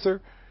Man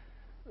Luther,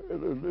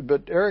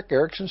 but Erik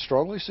Erikson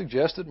strongly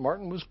suggested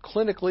Martin was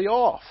clinically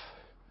off.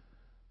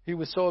 He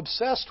was so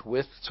obsessed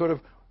with sort of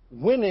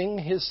winning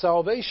his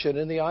salvation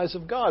in the eyes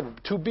of God,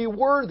 to be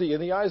worthy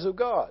in the eyes of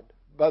God.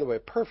 By the way,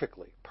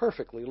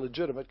 perfectly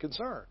legitimate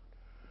concern.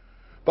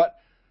 But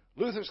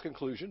Luther's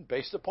conclusion,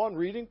 based upon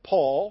reading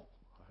Paul,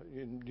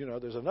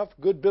 there's enough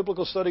good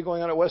biblical study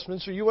going on at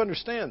Westminster, you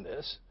understand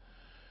this.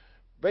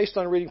 Based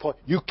on reading Paul,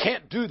 you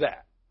can't do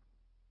that.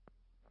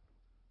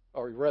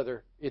 Or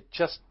rather,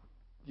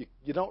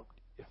 you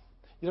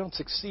don't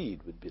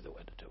succeed would be the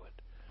way to do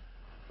it.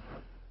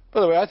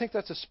 By the way, I think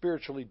that's a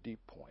spiritually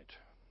deep point.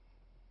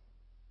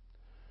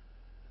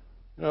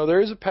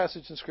 There is a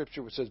passage in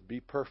Scripture which says, be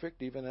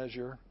perfect even as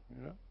you're,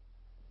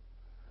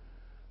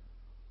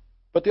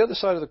 But the other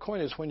side of the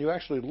coin is when you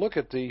actually look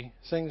at the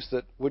things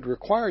that would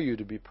require you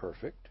to be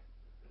perfect,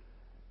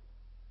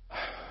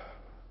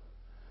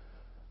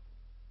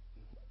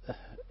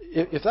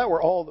 if that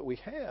were all that we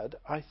had,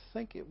 I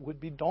think it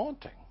would be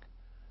daunting.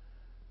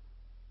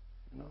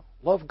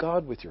 Love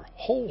God with your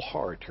whole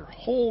heart, your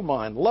whole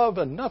mind. Love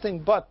and nothing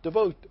but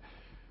devote.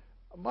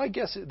 My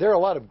guess is there are a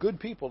lot of good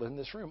people in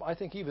this room. I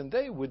think even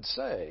they would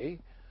say,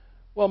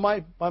 well,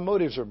 my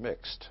motives are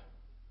mixed.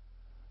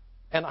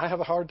 And I have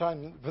a hard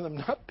time for them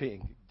not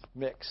being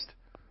mixed.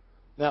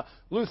 Now,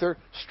 Luther,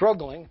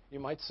 struggling, you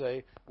might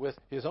say, with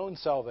his own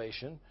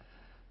salvation,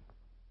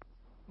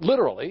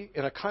 literally,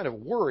 in a kind of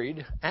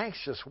worried,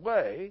 anxious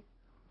way,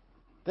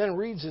 then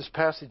reads this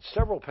passage,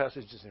 several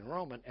passages in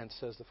Romans, and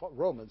says the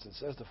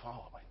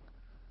following.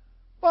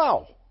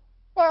 Wow!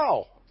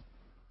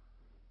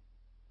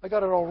 I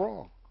got it all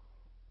wrong.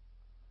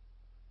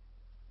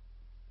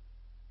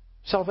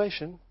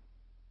 Salvation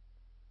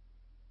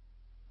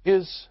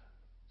is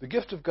the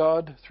gift of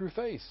God through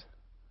faith.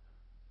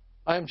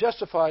 I am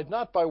justified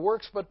not by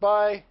works, but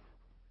by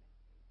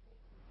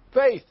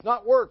faith,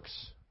 not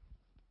works.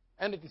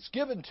 And it is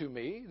given to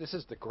me, this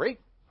is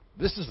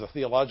the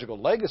theological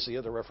legacy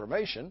of the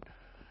Reformation,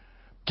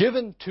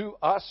 given to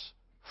us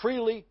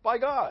freely by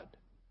God.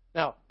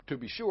 Now, to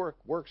be sure,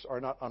 works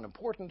are not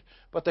unimportant,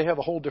 but they have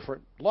a whole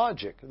different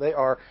logic. They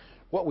are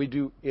what we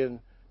do in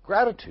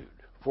gratitude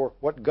for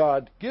what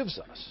God gives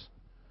us.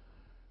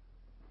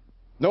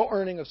 No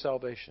earning of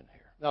salvation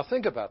here. Now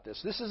think about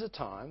this. This is a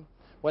time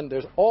when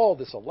there's all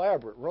this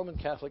elaborate Roman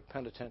Catholic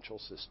penitential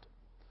system.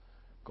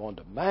 Going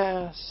to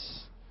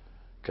Mass,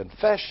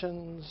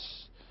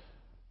 confessions,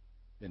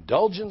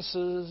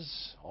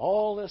 indulgences,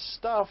 all this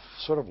stuff,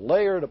 sort of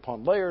layered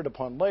upon layered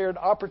upon layered,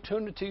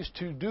 opportunities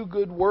to do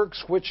good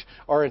works which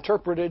are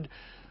interpreted,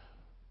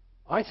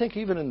 I think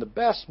even in the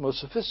best, most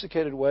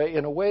sophisticated way,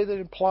 in a way that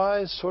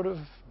implies sort of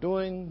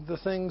doing the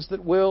things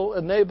that will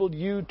enable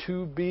you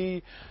to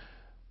be,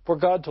 for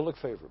God to look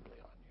favorably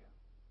on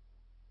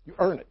you. You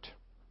earn it.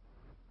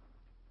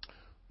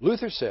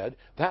 Luther said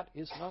that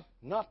is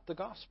not the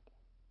gospel.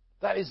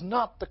 That is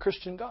not the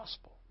Christian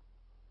gospel.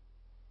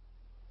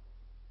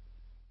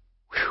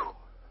 Whew.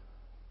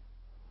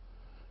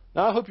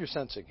 Now, I hope you're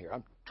sensing here.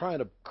 I'm trying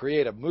to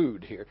create a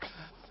mood here.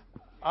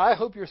 I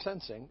hope you're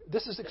sensing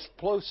this is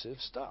explosive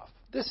stuff.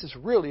 This is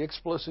really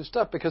explosive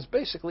stuff because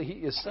basically he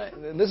is saying,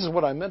 and this is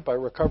what I meant by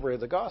recovery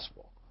of the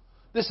gospel.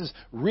 This is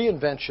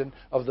reinvention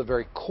of the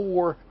very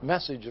core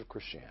message of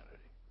Christianity.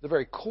 The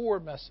very core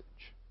message.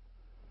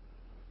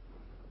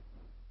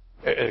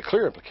 A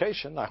clear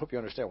implication, I hope you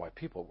understand why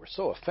people were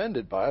so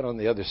offended by it on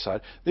the other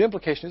side. The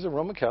implication is the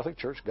Roman Catholic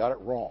Church got it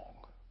wrong.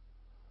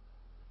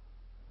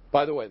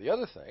 By the way, the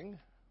other thing,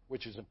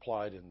 which is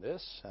implied in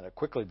this, and it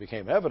quickly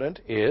became evident,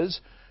 is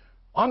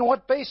On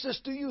what basis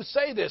do you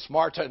say this,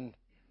 Martin?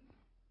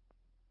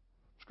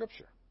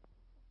 Scripture.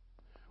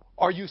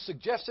 Are you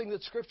suggesting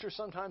that Scripture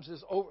sometimes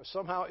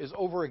somehow is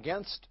over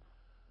against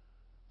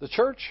the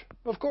church?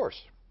 Of course.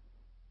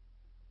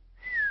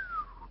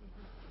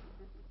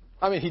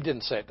 I mean, he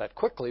didn't say it that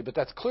quickly, but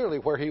that's clearly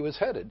where he was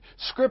headed.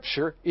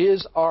 Scripture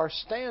is our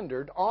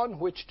standard on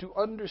which to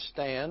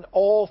understand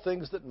all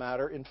things that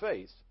matter in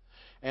faith.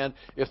 And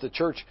if the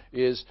church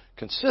is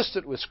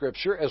consistent with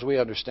Scripture as we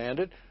understand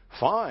it,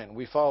 fine,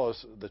 we follow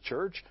the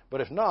church.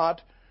 But if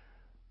not,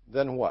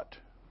 then what?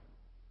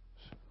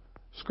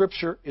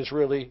 Scripture is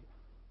really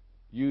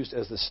used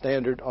as the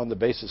standard on the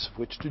basis of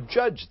which to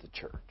judge the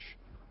church.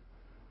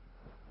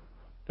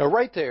 Now,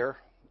 right there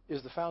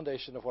is the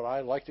foundation of what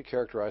I like to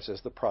characterize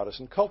as the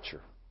Protestant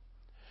culture.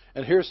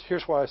 And here's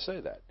why I say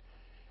that.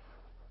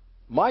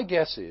 My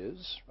guess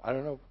is, I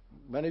don't know,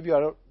 many of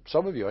you,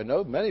 some of you I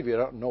know, many of you I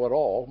don't know at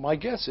all. My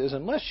guess is,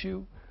 unless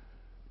you,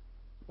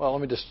 well,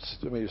 let me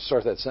just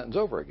start that sentence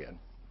over again.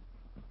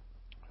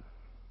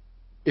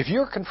 If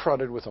you're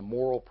confronted with a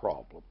moral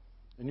problem,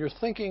 and you're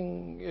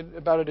thinking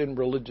about it in a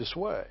religious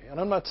way, and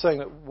I'm not saying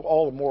that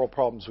all the moral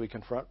problems we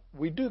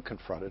do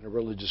confront it in a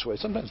religious way.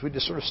 Sometimes we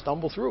just sort of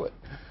stumble through it.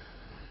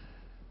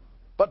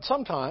 But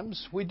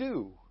sometimes we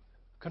do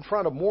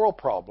confront a moral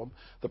problem.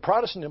 The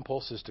Protestant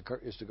impulse is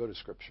to go to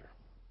Scripture.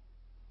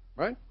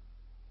 Right?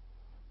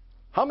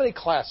 How many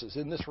classes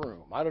in this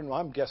room, I don't know,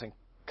 I'm guessing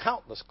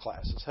countless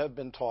classes, have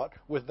been taught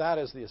with that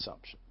as the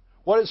assumption?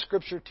 What does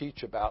Scripture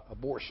teach about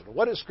abortion?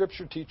 What does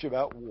Scripture teach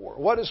about war?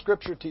 What does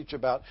Scripture teach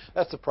about...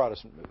 That's the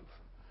Protestant move.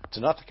 It's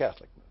not the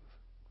Catholic move.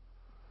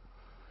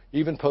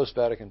 Even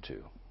post-Vatican II.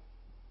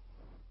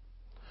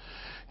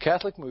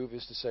 Catholic move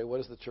is to say, what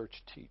does the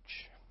church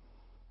teach?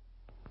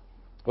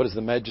 What is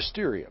the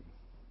magisterium?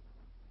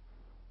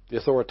 The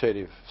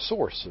authoritative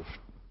source of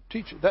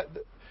teaching.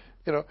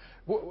 And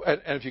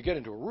if you get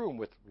into a room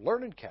with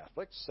learned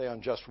Catholics, say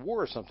on just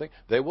war or something,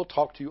 they will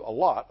talk to you a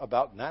lot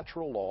about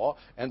natural law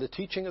and the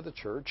teaching of the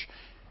church,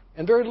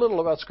 and very little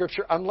about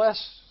Scripture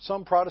unless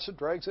some Protestant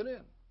drags it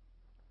in.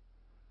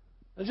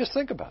 And just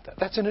think about that.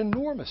 That's an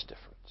enormous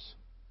difference.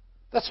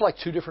 That's like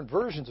two different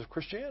versions of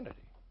Christianity.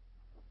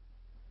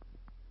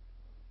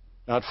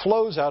 Now it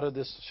flows out of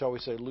this, shall we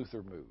say,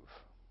 Luther move.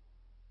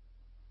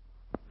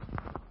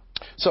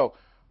 So,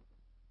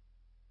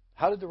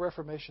 how did the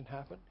Reformation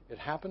happen? It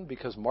happened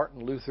because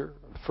Martin Luther,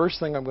 first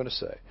thing I'm going to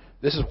say,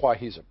 this is why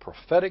he's a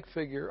prophetic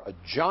figure, a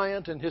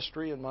giant in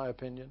history in my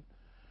opinion.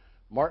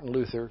 Martin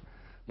Luther,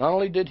 not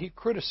only did he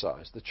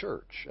criticize the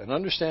church and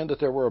understand that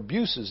there were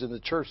abuses in the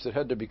church that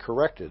had to be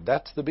corrected,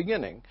 that's the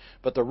beginning,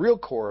 but the real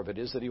core of it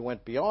is that he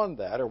went beyond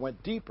that or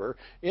went deeper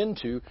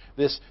into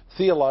this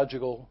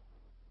theological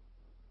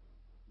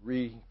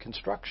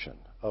reconstruction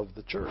of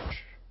the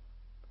church.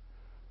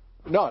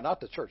 No, not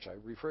the church. I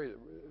rephrase it.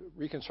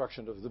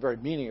 Reconstruction of the very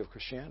meaning of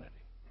Christianity.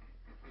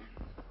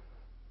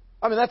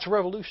 I mean, that's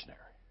revolutionary.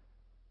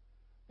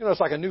 It's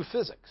like a new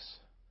physics.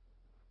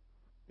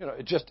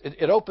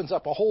 It opens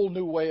up a whole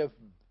new way of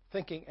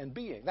thinking and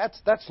being.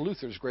 That's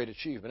Luther's great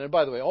achievement. And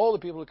by the way, all the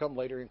people who come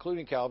later,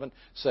 including Calvin,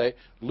 say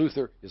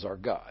Luther is our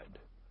guide.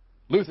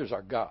 Luther's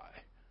our guy.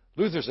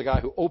 Luther's the guy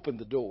who opened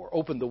the door,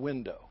 opened the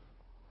window.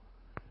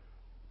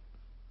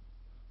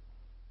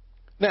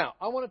 Now,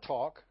 I want to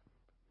talk,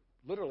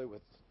 literally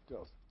with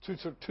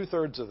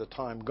two-thirds of the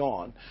time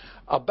gone,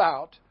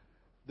 about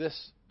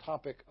this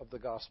topic of the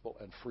gospel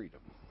and freedom.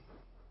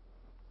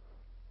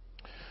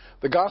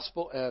 The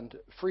gospel and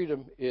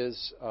freedom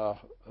is,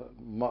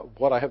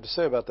 what I have to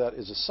say about that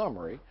is a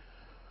summary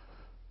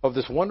of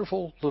this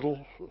wonderful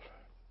little,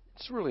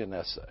 it's really an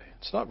essay,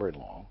 it's not very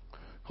long,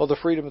 called The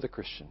Freedom of the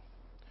Christian,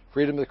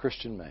 Freedom of the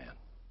Christian Man.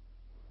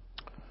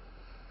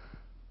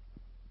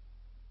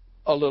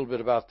 A little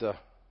bit about the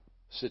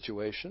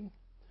situation.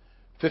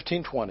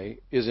 1520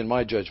 is, in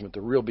my judgment,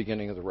 the real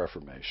beginning of the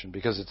Reformation,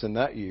 because it's in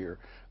that year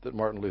that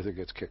Martin Luther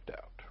gets kicked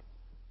out.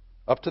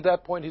 Up to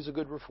that point, he's a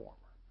good reformer.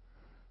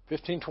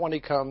 1520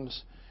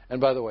 comes,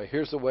 and by the way,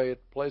 here's the way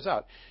it plays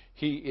out.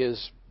 He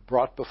is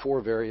brought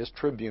before various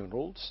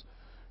tribunals.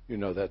 You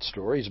know that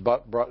story. He's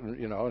brought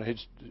and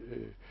he's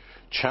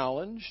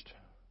challenged.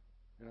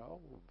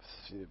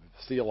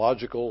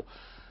 Theological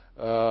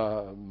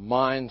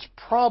minds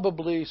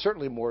probably,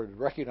 certainly more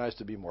recognized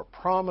to be more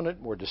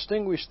prominent, more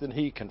distinguished than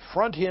he,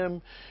 confront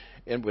him,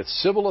 and with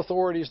civil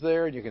authorities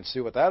there, and you can see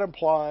what that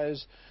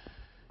implies.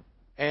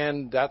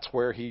 And that's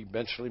where he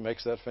eventually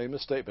makes that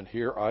famous statement,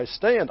 "Here I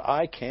stand,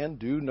 I can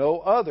do no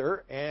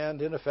other," and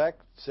in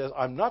effect says,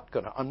 I'm not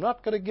going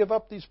to give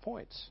up these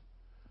points.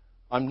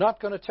 I'm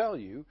not going to tell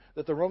you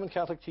that the Roman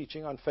Catholic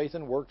teaching on faith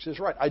and works is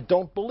right. I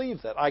don't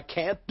believe that. I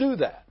can't do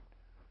that.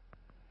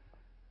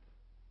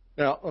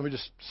 Now, let me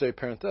just say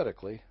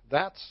parenthetically,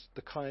 that's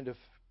the kind of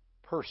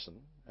person,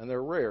 and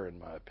they're rare in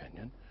my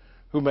opinion,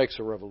 who makes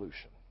a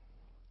revolution.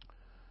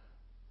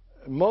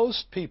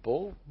 Most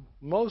people,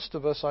 most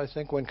of us, I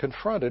think, when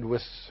confronted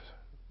with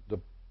the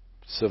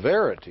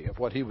severity of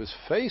what he was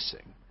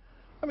facing,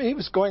 I mean, he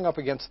was going up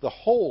against the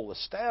whole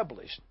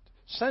established,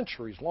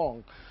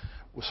 centuries-long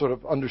sort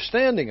of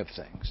understanding of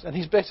things. And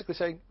he's basically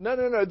saying, no,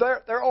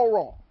 they're all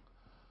wrong.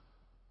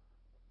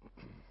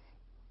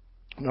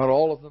 Not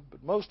all of them,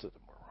 but most of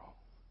them were wrong.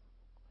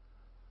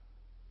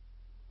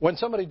 When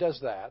somebody does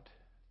that,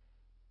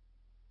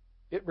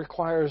 it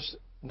requires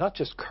not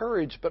just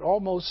courage, but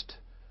almost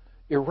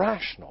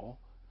irrational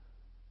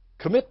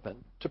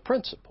commitment to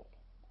principle.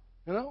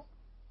 You know?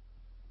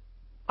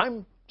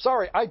 I'm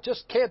sorry, I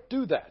just can't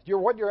do that.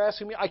 What you're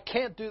asking me, I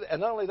can't do that.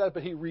 And not only that,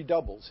 but he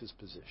redoubles his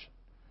position.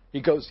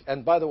 He goes,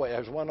 and by the way,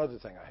 there's one other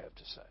thing I have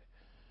to say.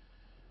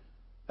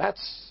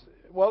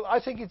 I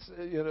think it's,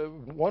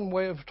 one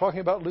way of talking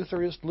about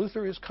Luther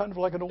is kind of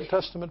like an Old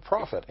Testament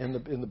prophet in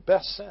the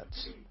best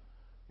sense.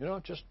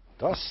 Just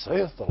thus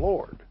saith the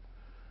Lord.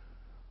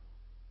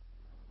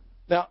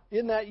 Now,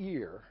 in that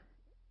year,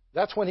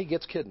 that's when he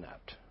gets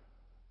kidnapped.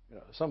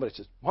 Somebody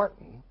says,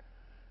 Martin,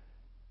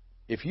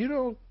 if you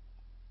don't,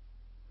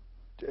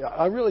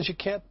 I realize you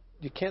can't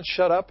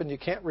shut up and you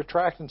can't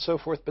retract and so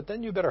forth, but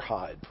then you better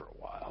hide for a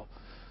while.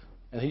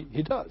 And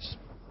he does.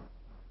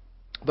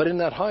 But in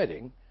that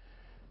hiding,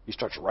 he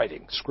starts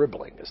writing,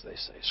 scribbling, as they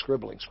say,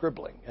 scribbling.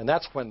 And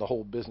that's when the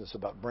whole business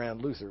about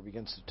Brand Luther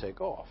begins to take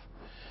off.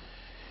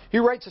 He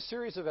writes a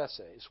series of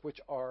essays, which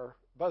are,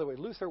 by the way,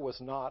 Luther was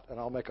not, and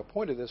I'll make a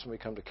point of this when we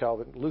come to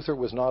Calvin, Luther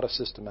was not a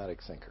systematic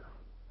thinker.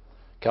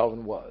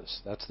 Calvin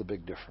was. That's the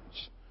big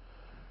difference.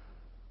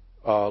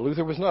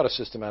 Luther was not a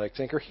systematic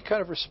thinker. He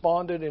kind of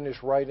responded in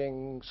his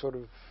writing sort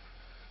of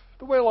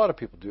the way a lot of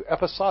people do,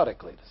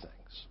 episodically to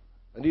things.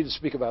 I need to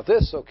speak about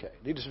this, okay.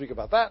 I need to speak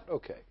about that,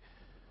 okay.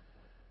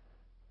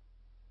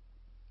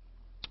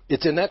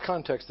 It's in that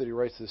context that he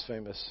writes this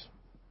famous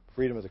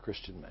Freedom of the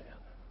Christian Man.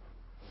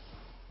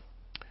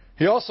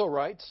 He also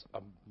writes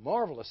a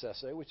marvelous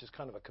essay, which is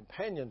kind of a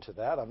companion to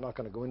that. I'm not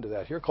going to go into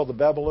that here, called The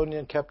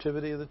Babylonian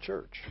Captivity of the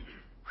Church.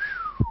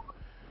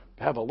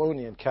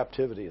 Babylonian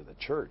Captivity of the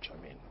Church.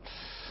 I mean,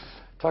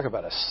 talk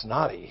about a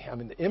snotty. I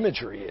mean, the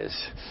imagery is,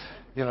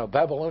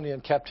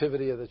 Babylonian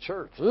Captivity of the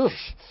Church.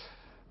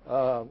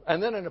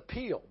 And then an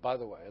appeal, by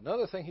the way.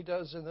 Another thing he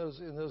does in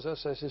those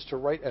essays is to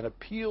write an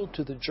appeal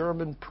to the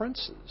German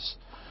princes.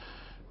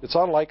 It's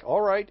sort of like,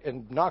 all right,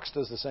 and Knox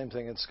does the same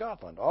thing in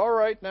Scotland. All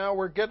right, now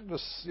we're getting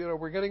this,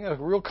 we're getting a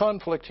real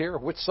conflict here.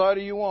 Which side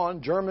are you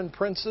on? German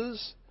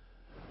princes?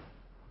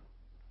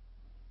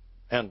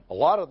 And a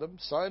lot of them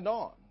signed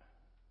on.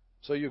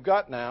 So you've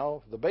got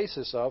now the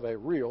basis of a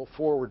real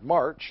forward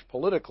march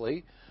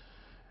politically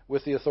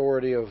with the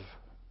authority of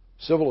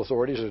civil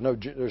authorities.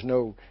 There's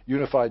no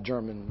unified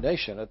German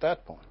nation at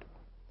that point.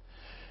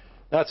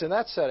 Now it's in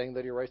that setting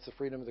that he writes The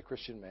Freedom of the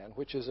Christian Man,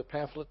 which is a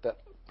pamphlet that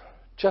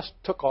just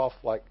took off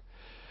like,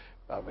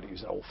 I'm going to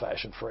use an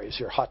old-fashioned phrase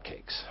here,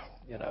 hotcakes.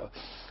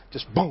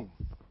 Just boom.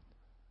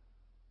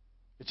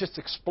 It just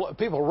exploded.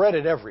 People read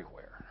it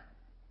everywhere.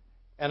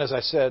 And as I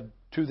said,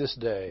 to this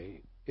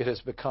day, it has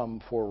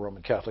become for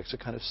Roman Catholics a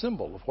kind of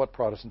symbol of what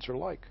Protestants are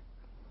like.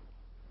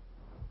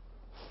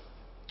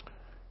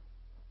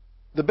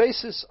 The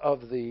basis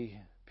of the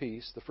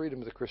piece, The Freedom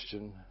of the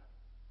Christian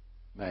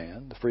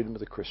Man, The Freedom of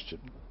the Christian,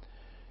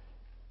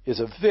 is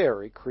a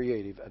very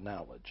creative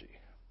analogy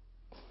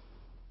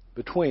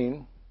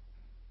between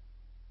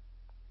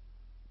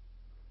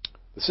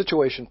the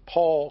situation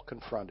Paul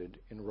confronted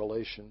in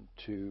relation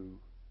to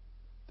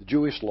the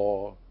Jewish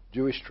law,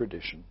 Jewish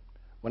tradition,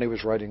 when he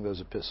was writing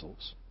those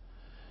epistles,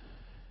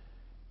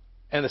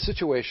 and the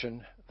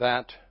situation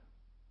that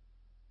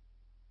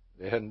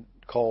they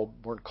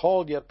weren't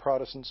called yet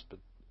Protestants, but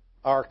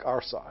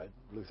our side,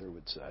 Luther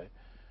would say,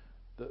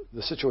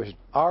 the situation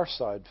our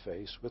side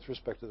faced with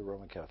respect to the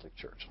Roman Catholic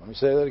Church. Let me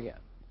say that again.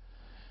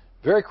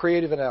 Very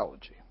creative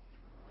analogy.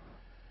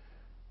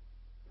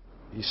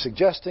 He's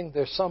suggesting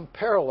there's some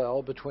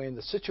parallel between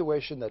the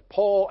situation that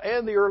Paul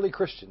and the early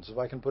Christians, if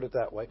I can put it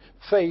that way,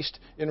 faced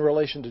in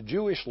relation to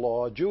Jewish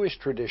law, Jewish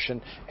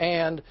tradition,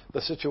 and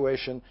the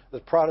situation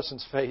that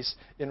Protestants face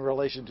in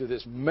relation to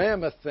this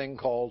mammoth thing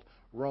called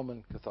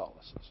Roman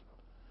Catholicism.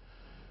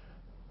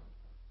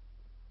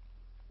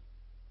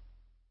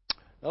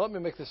 Now let me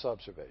make this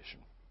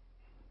observation.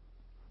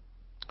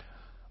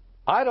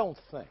 I don't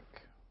think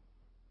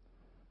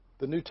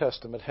the New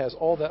Testament has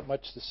all that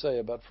much to say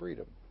about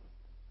freedom.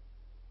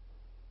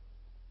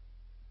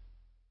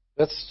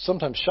 That's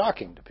sometimes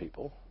shocking to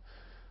people,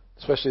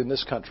 especially in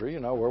this country,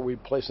 where we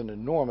place an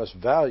enormous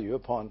value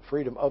upon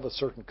freedom of a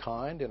certain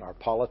kind in our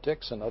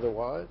politics and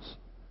otherwise.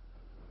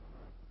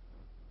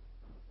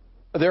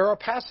 There are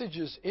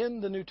passages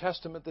in the New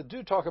Testament that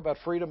do talk about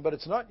freedom, but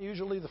it's not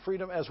usually the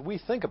freedom as we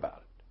think about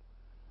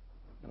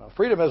it.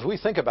 Freedom as we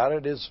think about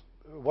it is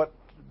what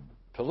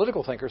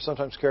political thinkers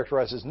sometimes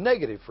characterize as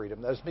negative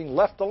freedom. That is being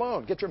left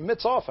alone. Get your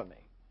mitts off of me.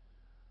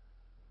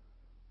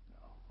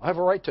 I have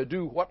a right to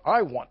do what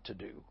I want to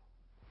do.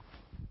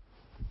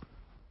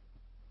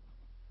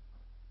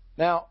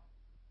 Now,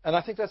 and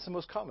I think that's the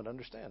most common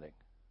understanding.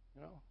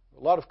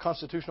 A lot of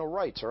constitutional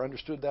rights are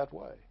understood that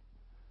way.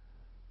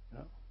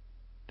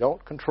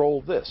 Don't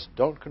control this.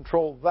 Don't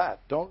control that.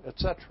 Don't,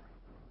 etc.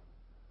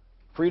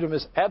 Freedom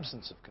is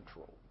absence of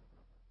control.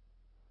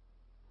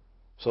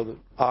 So that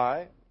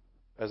I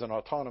as an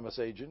autonomous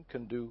agent,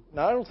 can do.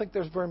 Now, I don't think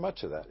there's very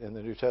much of that in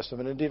the New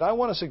Testament. Indeed, I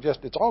want to suggest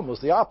it's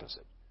almost the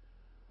opposite.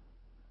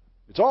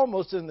 It's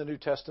almost in the New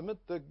Testament,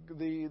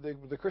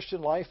 the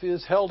Christian life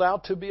is held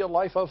out to be a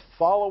life of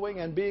following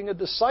and being a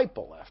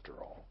disciple, after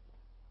all.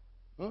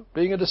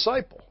 Being a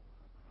disciple.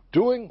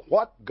 Doing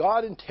what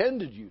God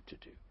intended you to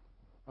do.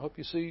 I hope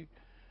you see,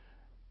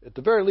 at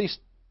the very least,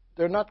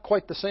 they're not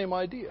quite the same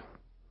idea.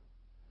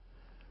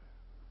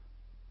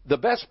 The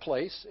best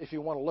place, if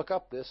you want to look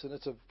up this, and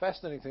it's a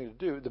fascinating thing to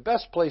do, the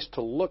best place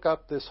to look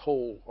up this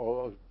whole,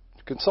 or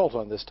consult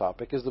on this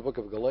topic, is the book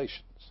of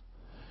Galatians.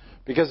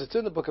 Because it's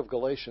in the book of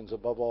Galatians,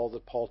 above all,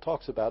 that Paul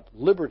talks about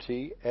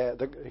liberty.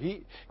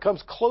 He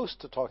comes close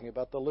to talking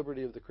about the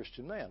liberty of the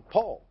Christian man,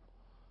 Paul.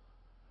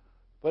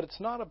 But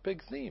it's not a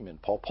big theme in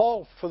Paul.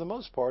 Paul, for the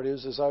most part,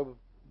 is, as I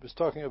was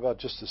talking about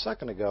just a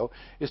second ago,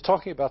 is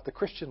talking about the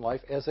Christian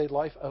life as a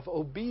life of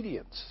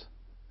obedience.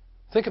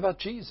 Think about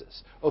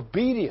Jesus.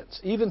 Obedience,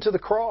 even to the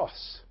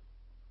cross.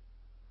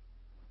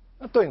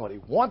 Not doing what he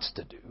wants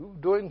to do,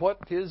 doing what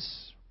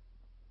his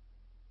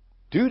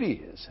duty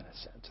is, in a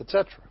sense,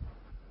 etc.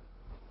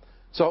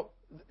 So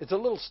it's a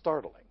little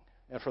startling.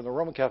 And from the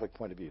Roman Catholic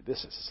point of view,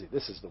 this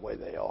is the way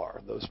they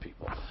are, those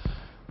people.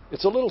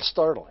 It's a little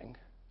startling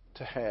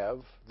to have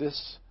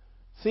this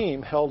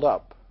theme held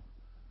up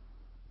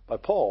by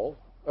Paul,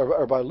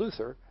 or by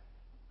Luther,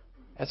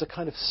 as a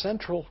kind of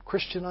central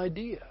Christian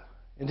idea.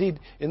 Indeed,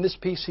 in this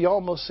piece, he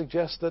almost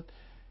suggests that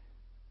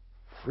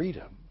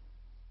freedom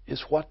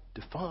is what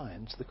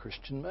defines the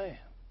Christian man.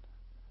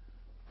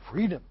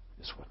 Freedom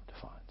is what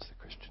defines the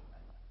Christian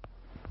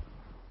man.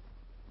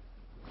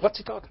 What's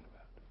he talking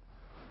about?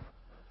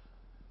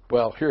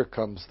 Well, here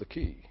comes the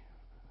key.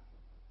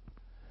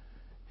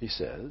 He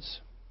says,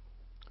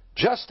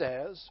 just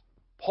as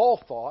Paul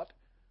thought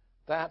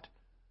that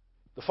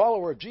the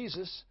follower of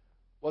Jesus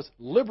was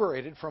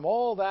liberated from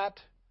all that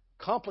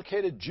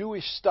complicated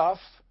Jewish stuff,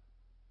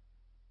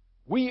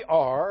 we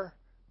are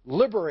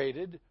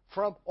liberated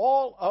from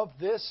all of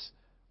this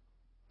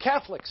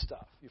Catholic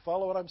stuff. You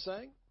follow what I'm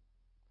saying?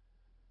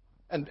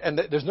 And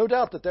there's no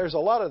doubt that there's a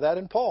lot of that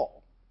in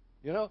Paul.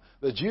 You know,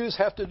 the Jews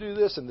have to do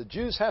this, and the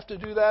Jews have to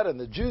do that, and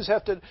the Jews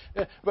have to...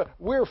 But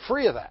we're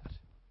free of that.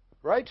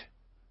 Right?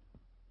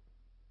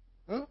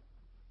 Huh?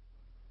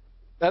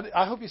 Now,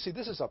 I hope you see,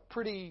 this is a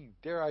pretty,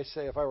 dare I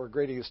say, if I were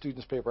grading a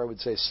student's paper, I would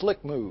say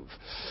slick move.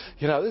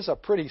 You know, this is a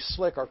pretty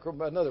slick, or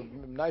another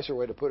nicer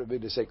way to put it would be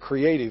to say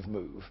creative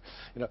move.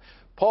 You know,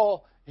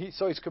 Paul,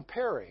 he's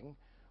comparing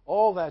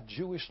all that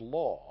Jewish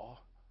law,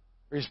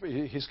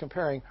 he's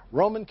comparing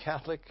Roman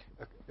Catholic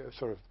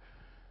sort of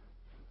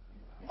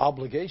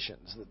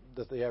obligations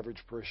that the average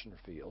parishioner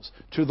feels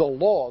to the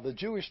law, the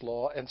Jewish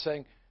law, and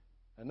saying,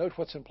 and note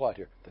what's implied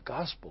here, the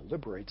gospel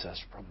liberates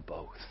us from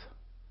both.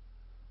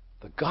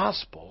 The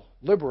gospel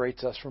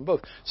liberates us from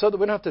both. So that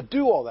we don't have to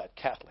do all that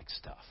Catholic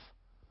stuff.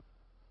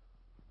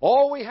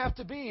 All we have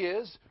to be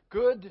is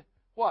good,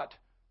 what?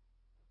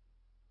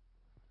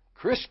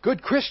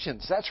 Good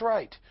Christians, that's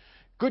right.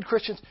 Good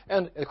Christians.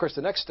 And, of course,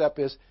 the next step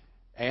is,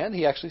 and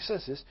he actually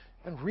says this,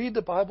 and read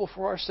the Bible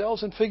for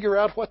ourselves and figure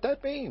out what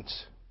that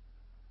means.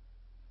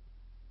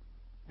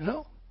 You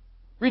know?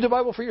 Read the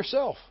Bible for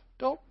yourself.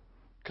 Don't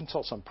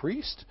consult some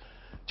priest.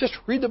 Just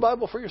read the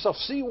Bible for yourself.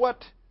 See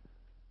what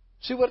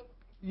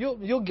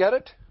You'll get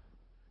it.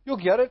 You'll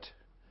get it.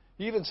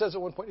 He even says at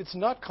one point, it's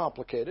not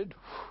complicated.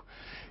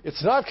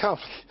 It's not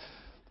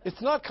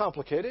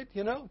complicated,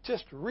 you know.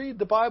 Just read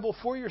the Bible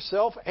for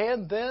yourself,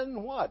 and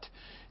then what?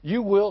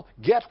 You will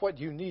get what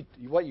you need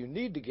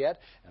to get,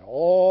 and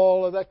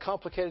all of that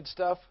complicated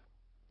stuff,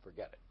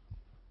 forget it.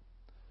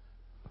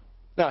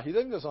 Now, he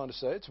then goes on to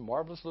say, it's a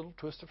marvelous little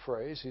twist of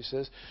phrase. He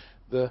says,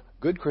 the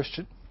good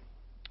Christian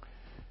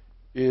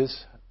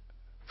is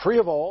free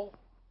of all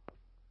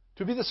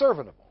to be the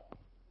servant of all.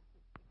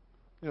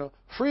 You know,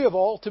 free of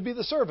all to be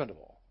the servant of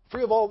all.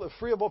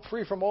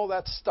 Free from all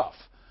that stuff.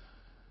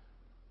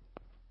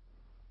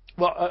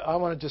 Well, I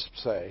want to just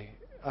say,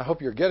 I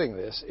hope you're getting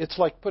this. It's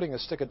like putting a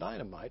stick of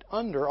dynamite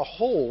under a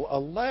whole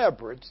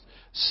elaborate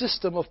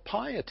system of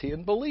piety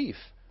and belief.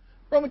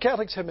 Roman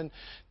Catholics have been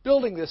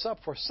building this up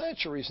for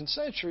centuries and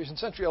centuries and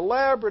centuries,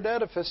 elaborate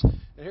edifice.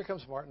 And here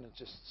comes Martin and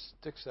just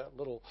sticks that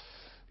little,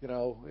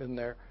 in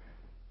there.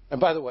 And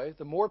by the way,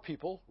 the more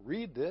people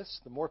read this,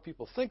 the more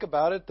people think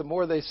about it, the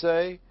more they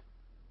say,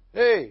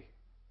 hey,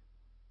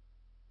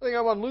 I think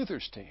I'm on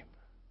Luther's team.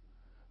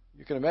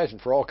 You can imagine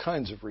for all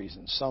kinds of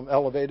reasons, some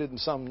elevated and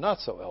some not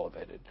so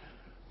elevated.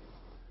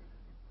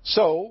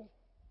 So,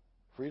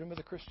 freedom of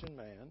the Christian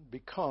man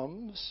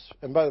becomes,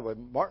 and by the way,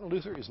 Martin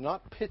Luther is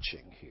not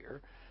pitching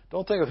here.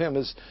 Don't think of him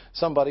as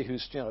somebody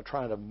who's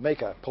trying to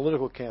make a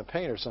political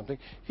campaign or something.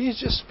 He's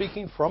just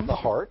speaking from the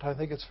heart, I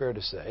think it's fair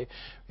to say.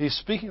 He's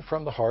speaking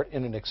from the heart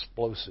in an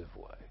explosive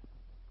way.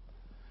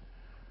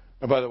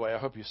 And by the way, I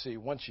hope you see,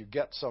 once you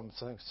get something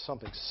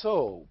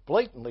so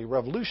blatantly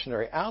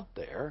revolutionary out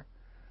there,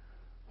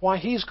 why,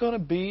 he's going to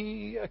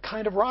be a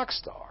kind of rock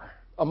star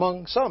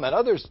among some. And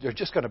others, they're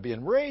just going to be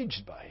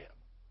enraged by him.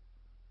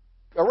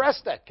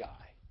 Arrest that guy.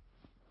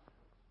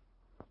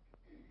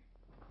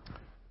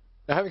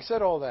 Now, having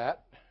said all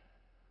that,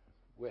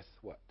 with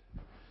what?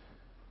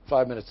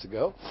 5 minutes to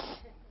go,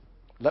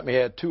 let me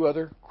add two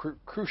other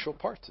crucial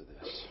parts of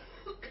this.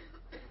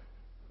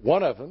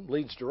 One of them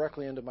leads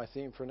directly into my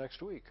theme for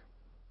next week.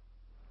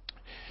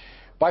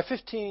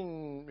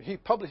 He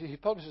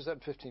publishes that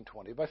in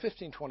 1520. By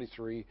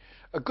 1523,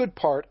 a good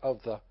part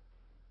of the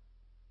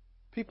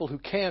people who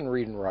can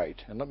read and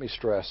write, and let me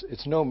stress,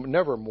 it's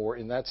never more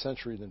in that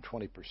century than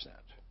 20%.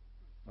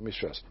 Let me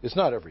stress, it's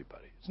not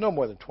everybody. It's no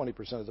more than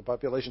 20% of the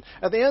population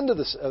at the end of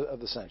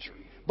the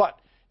century. But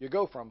you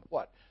go from,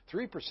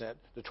 3%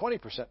 to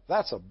 20%,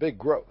 that's a big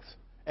growth.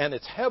 And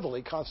it's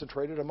heavily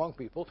concentrated among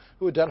people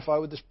who identify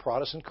with this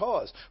Protestant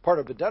cause. Part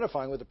of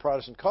identifying with the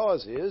Protestant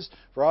cause is,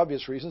 for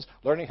obvious reasons,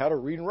 learning how to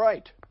read and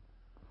write.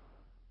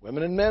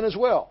 Women and men as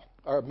well.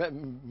 Or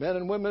men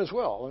and women as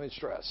well, let me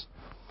stress.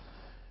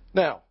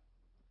 Now,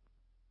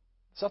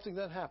 something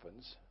then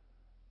happens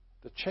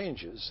that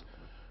changes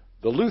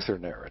the Luther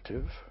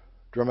narrative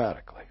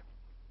dramatically.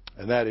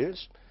 And that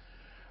is,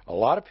 a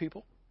lot of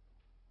people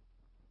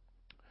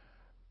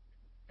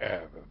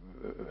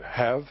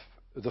have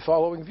the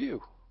following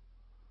view.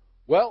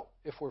 Well,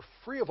 if we're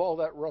free of all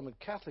that Roman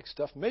Catholic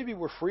stuff, maybe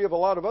we're free of a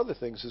lot of other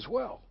things as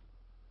well.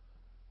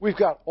 We've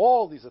got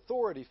all these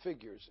authority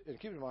figures, and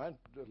keep in mind,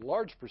 a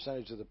large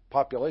percentage of the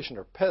population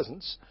are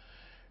peasants.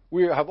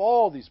 We have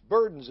all these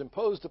burdens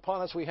imposed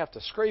upon us. We have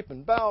to scrape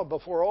and bow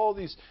before all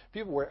these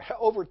people. We're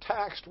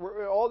overtaxed,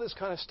 all this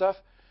kind of stuff.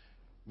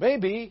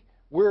 Maybe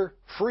we're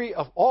free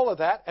of all of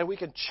that, and we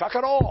can chuck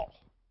it all.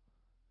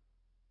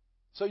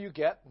 So you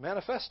get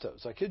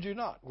manifestos. I kid you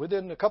not.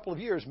 Within a couple of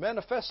years,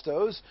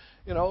 manifestos,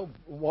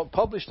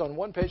 published on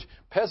one page,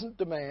 peasant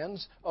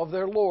demands of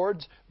their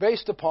lords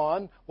based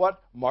upon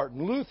what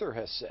Martin Luther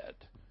has said.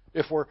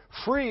 If we're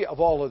free of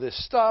all of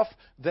this stuff,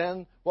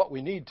 then what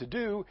we need to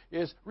do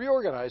is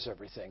reorganize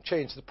everything.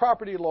 Change the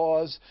property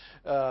laws,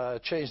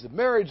 change the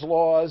marriage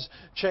laws,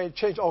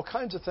 change all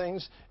kinds of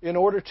things in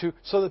order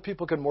so that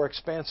people can more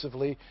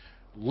expansively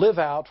live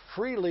out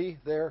freely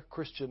their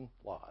Christian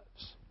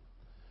lives.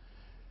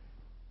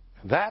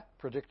 That,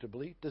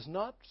 predictably, does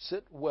not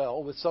sit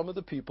well with some of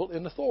the people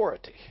in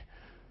authority.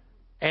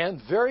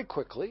 And very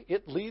quickly,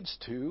 it leads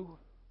to,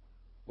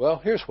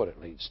 here's what it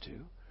leads to.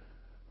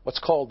 What's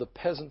called the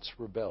Peasants'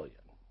 Rebellion.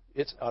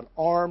 It's an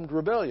armed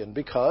rebellion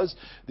because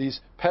these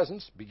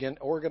peasants begin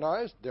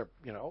organized.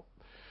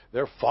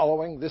 They're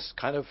following this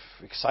kind of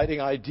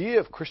exciting idea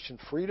of Christian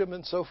freedom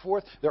and so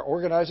forth. They're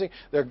organizing.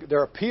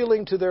 They're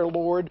appealing to their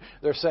Lord.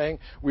 They're saying,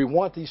 we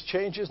want these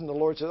changes. And the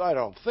Lord says, I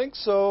don't think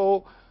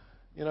so.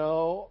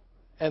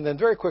 And then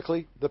very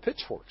quickly, the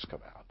pitchforks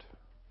come out.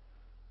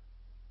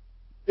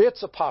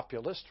 It's a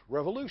populist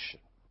revolution.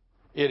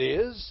 It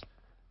is.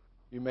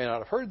 You may not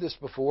have heard this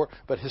before,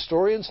 but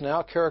historians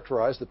now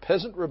characterize the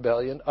peasant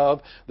rebellion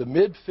of the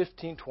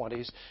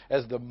mid-1520s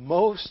as the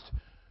most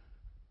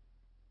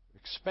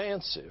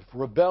expansive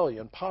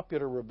rebellion,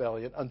 popular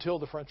rebellion, until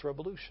the French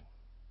Revolution.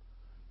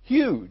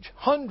 Huge.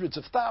 Hundreds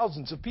of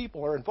thousands of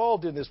people are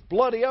involved in this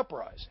bloody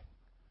uprising.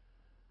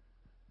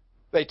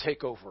 They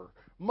take over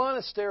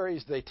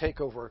monasteries, they take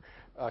over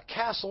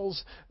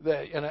castles,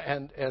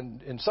 and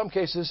in some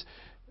cases,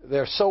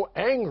 they're so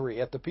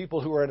angry at the people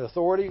who are in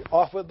authority,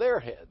 off with their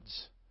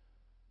heads.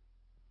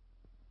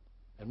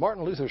 And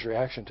Martin Luther's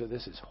reaction to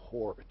this is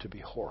to be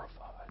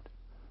horrified.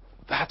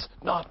 That's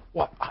not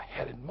what I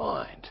had in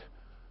mind.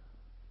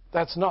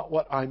 That's not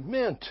what I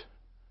meant.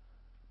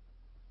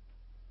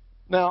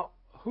 Now,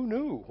 who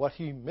knew what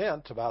he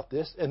meant about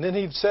this? And then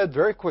he said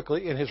very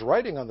quickly in his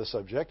writing on the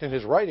subject, and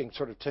his writing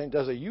sort of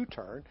does a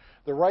U-turn,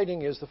 the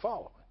writing is the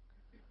following.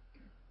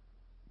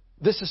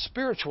 This is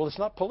spiritual, it's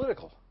not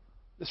political.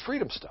 This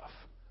freedom stuff.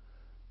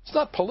 It's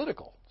not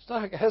political.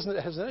 It has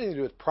anything to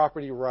do with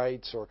property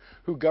rights or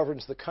who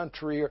governs the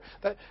country.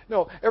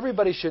 No,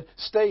 everybody should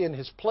stay in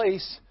his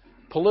place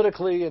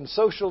politically and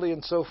socially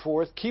and so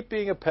forth. Keep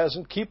being a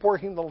peasant, keep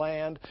working the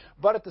land,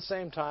 but at the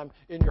same time,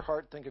 in your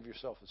heart, think of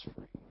yourself as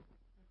free.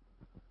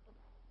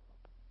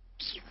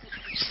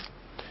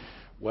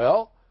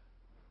 Well,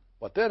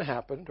 what then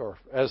happened, or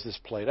as this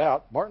played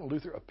out, Martin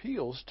Luther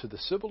appeals to the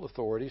civil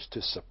authorities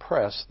to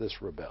suppress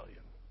this rebellion.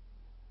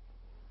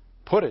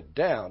 Put it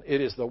down. It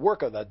is the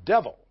work of the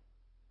devil.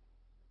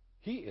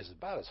 He is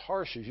about as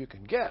harsh as you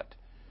can get.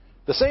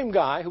 The same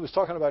guy who was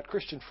talking about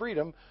Christian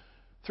freedom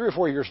 3 or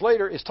 4 years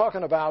later is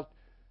talking about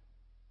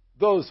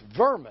those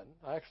vermin,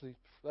 actually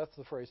that's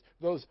the phrase,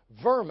 those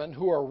vermin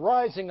who are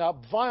rising up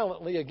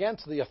violently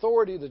against the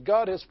authority that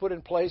God has put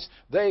in place.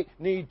 They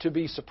need to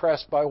be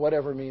suppressed by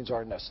whatever means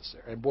are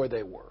necessary. And boy,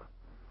 they were.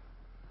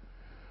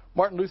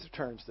 Martin Luther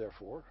turns,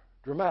 therefore,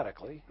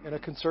 dramatically in a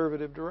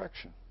conservative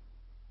direction.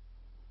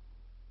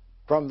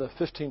 From the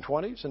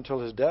 1520s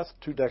until his death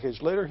 2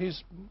 decades later,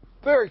 he's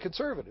very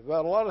conservative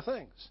about a lot of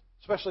things,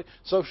 especially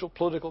social,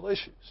 political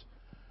issues.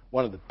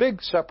 One of the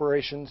big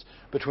separations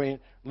between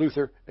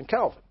Luther and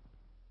Calvin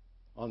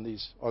on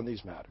these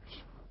matters.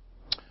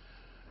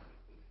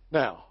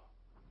 Now,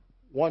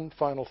 one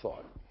final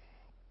thought.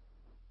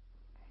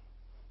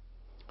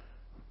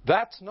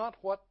 That's not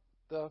what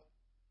the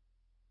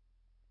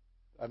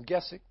I'm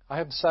guessing. I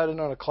haven't decided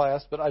on a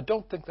class, but I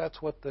don't think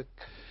that's what the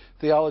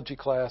theology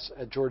class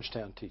at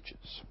Georgetown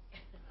teaches.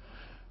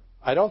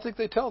 I don't think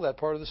they tell that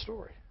part of the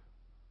story.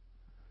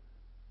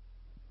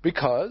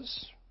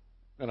 Because,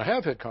 and I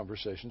have had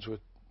conversations with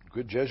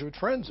good Jesuit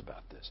friends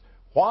about this,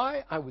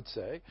 why, I would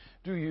say,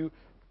 do you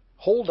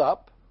hold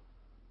up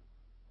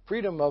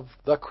freedom of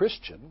the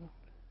Christian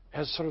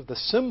as sort of the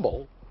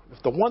symbol,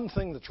 if the one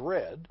thing that's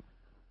read,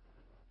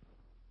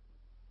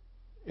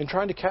 in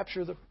trying to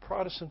capture the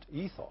Protestant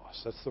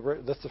ethos? That's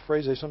the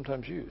phrase they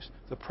sometimes use,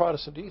 the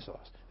Protestant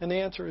ethos. And the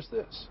answer is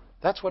this.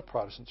 That's what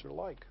Protestants are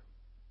like.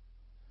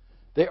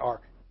 They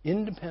are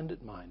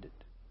independent-minded,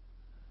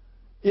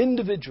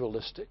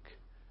 individualistic,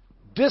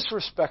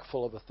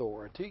 disrespectful of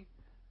authority.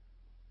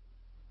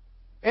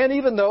 And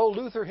even though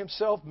Luther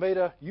himself made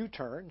a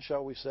U-turn,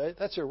 shall we say,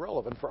 that's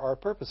irrelevant for our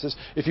purposes.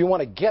 If you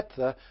want to get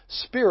the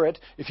spirit,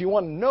 if you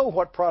want to know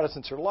what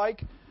Protestants are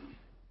like,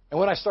 and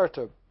when I start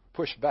to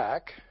push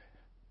back,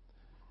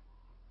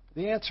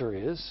 the answer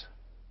is,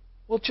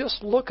 well,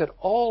 just look at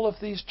all of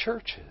these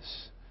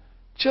churches.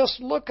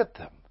 Just look at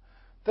them.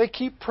 They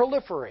keep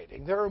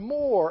proliferating. There are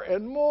more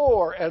and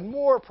more and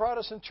more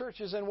Protestant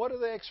churches, and what do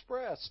they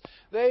express?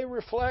 They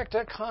reflect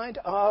a kind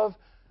of,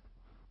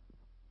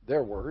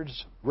 their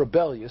words,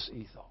 rebellious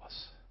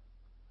ethos.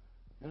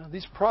 You know,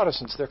 these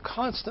Protestants, they're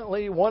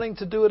constantly wanting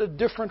to do it a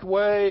different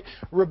way,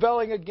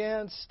 rebelling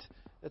against,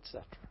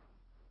 etc.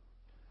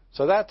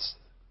 So that's,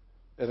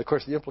 and of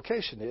course the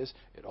implication is,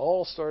 it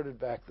all started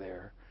back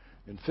there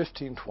in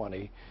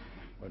 1520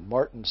 when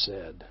Martin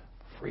said,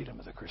 freedom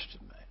of the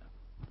Christian man.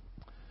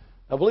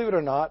 Now, believe it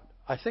or not,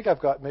 I think I've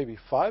got maybe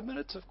 5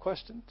 minutes of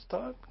questions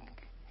time.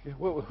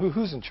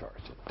 Who's in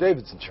charge?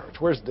 David's in charge.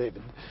 Where's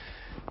David?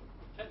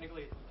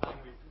 Technically, it's the time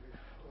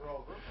we're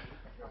over.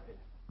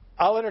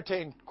 I'll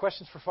entertain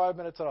questions for 5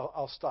 minutes, and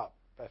I'll stop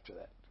after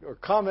that. Or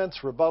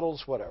comments,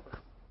 rebuttals, whatever.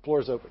 Floor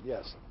is open.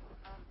 Yes.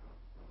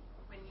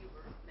 When you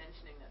were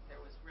mentioning that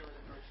there was really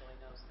virtually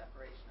no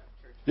separation of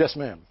church and Yes,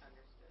 ma'am.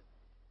 understood,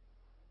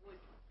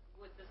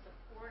 would the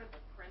support of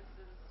the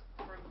princes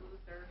for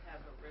Luther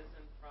have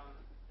arisen from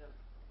the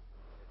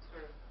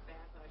sort of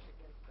backlash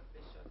against the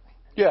bishop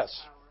and Yes.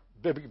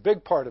 power?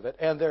 Big part of it.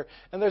 And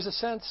there's a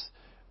sense,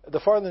 the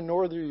farther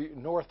north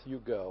you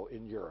go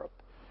in Europe,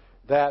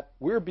 that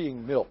we're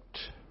being milked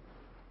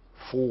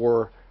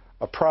for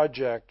a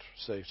project,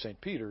 say St.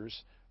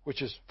 Peter's,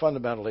 which is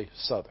fundamentally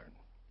Southern.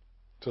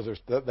 So there's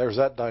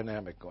that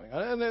dynamic going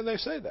on. And then they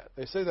say that.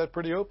 They say that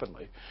pretty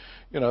openly.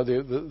 You know,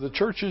 the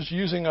church is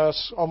using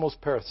us almost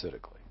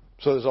parasitically.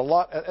 So there's a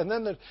lot, and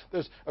then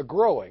there's a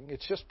growing,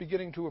 it's just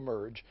beginning to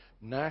emerge,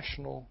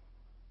 national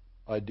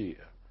idea.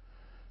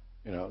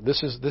 You know,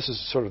 this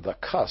is sort of the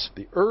cusp,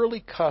 the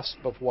early cusp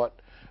of what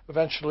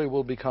eventually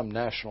will become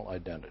national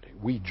identity.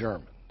 We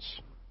Germans.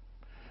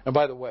 And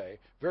by the way,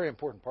 very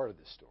important part of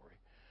this story.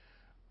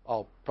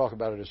 I'll talk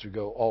about it as we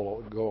go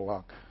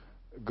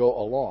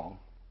along.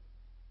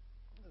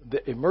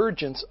 The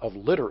emergence of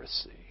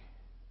literacy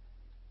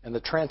and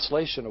the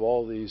translation of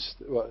all these,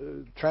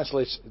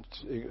 translates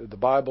the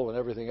Bible and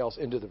everything else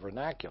into the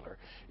vernacular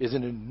is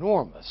an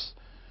enormous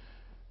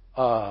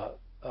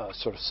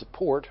sort of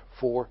support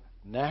for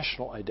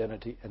national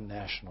identity and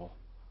national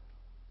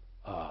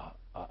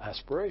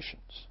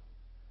aspirations.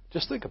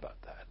 Just think about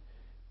that.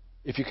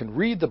 If you can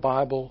read the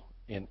Bible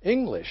in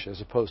English as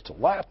opposed to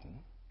Latin,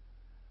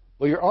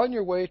 well, you're on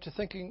your way to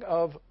thinking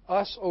of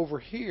us over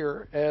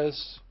here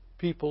as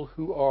people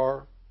who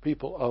are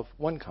people of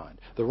one kind.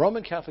 The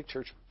Roman Catholic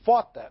Church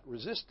fought that,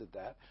 resisted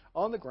that,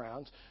 on the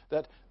grounds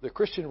that the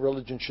Christian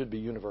religion should be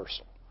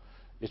universal.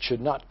 It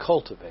should not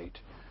cultivate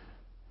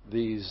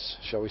these,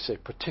 shall we say,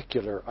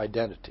 particular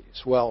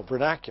identities. Well,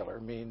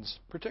 vernacular means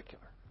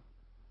particular.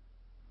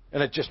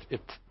 And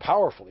it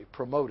powerfully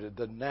promoted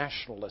the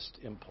nationalist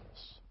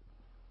impulse.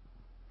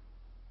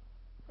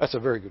 That's a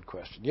very good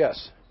question. Yes?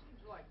 It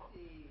seems like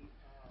the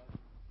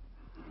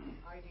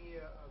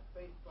idea of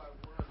faith by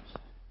works,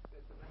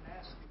 that the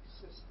monastic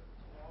systems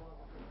all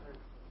over the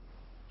country,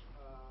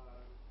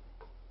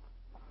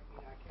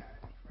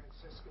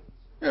 Franciscans,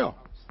 Yeah.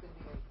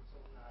 Augustinians,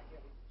 and I can't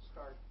even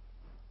start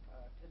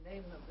to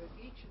name them, but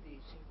each of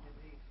these seem to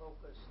be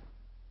focused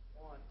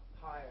on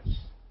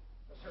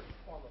a certain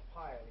form of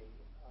piety,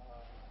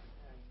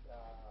 and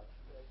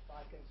if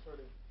I can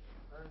sort of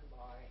earn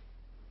my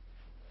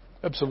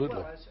Absolutely.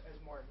 well, as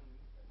Martin.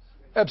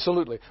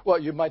 Absolutely. Well,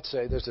 you might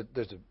say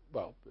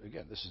well,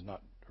 again, this is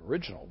not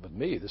original, but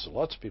this is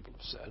lots of people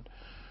have said.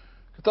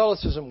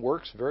 Catholicism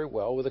works very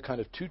well with a kind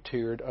of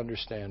two-tiered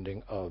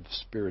understanding of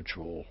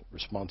spiritual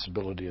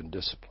responsibility and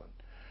discipline.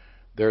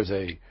 There's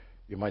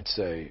you might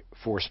say,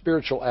 for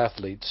spiritual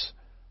athletes,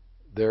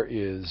 there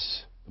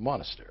is the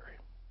monastery.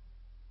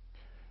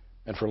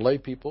 And for lay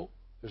people,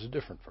 there's a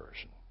different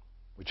version,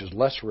 which is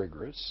less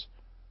rigorous,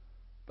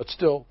 but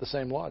still the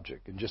same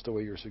logic in just the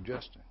way you're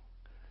suggesting.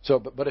 So,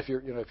 but if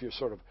you're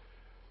sort of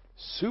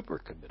super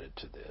committed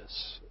to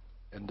this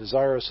and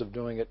desirous of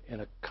doing it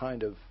in a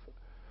kind of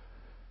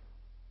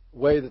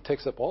way that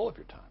takes up all of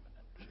your time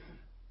and energy.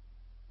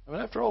 I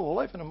mean, after all, the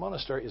life in a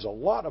monastery is a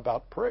lot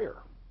about prayer.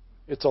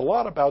 It's a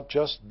lot about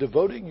just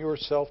devoting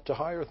yourself to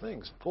higher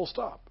things, full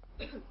stop.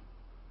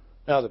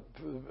 Now,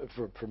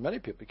 for many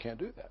people, you can't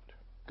do that.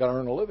 You've got to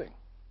earn a living.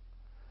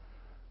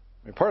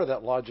 I mean, part of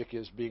that logic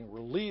is being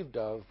relieved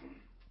of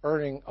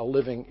earning a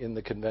living in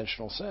the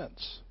conventional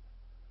sense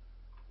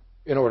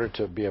in order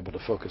to be able to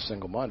focus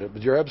single-minded.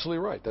 But you're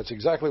absolutely right. That's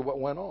exactly what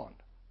went on.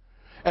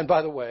 And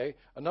by the way,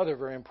 another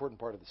very important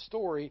part of the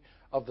story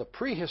of the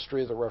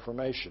prehistory of the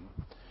Reformation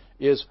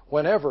is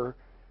whenever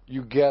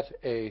you get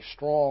a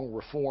strong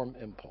reform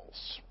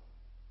impulse.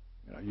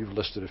 You've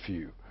listed a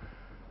few.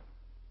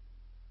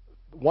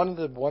 One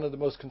of the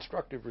most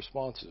constructive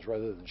responses,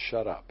 rather than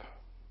shut up,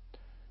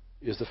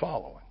 is the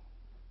following.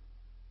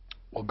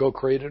 Well, go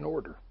create an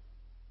order.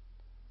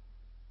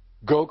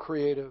 Go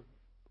create an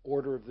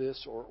order of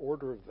this or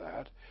order of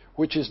that,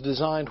 which is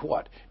designed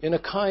what? In a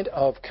kind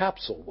of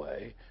capsule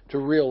way to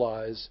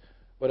realize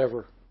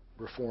whatever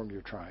reform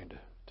you're trying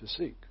to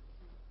seek.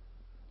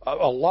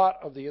 A lot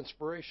of the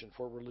inspiration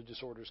for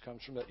religious orders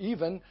comes from that.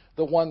 Even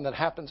the one that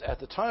happens at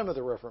the time of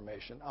the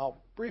Reformation, I'll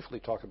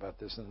briefly talk about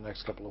this in the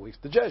next couple of weeks,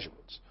 the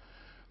Jesuits.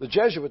 The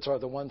Jesuits are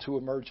the ones who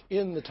emerge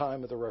in the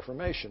time of the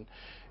Reformation,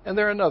 and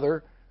they're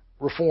another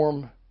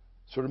reform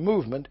sort of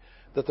movement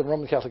that the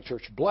Roman Catholic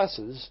Church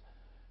blesses,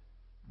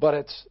 but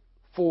it's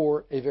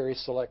for a very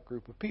select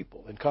group of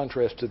people, in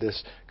contrast to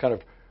this kind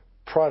of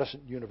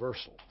Protestant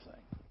universal thing.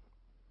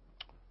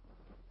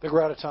 I think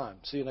we're out of time.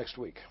 See you next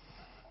week.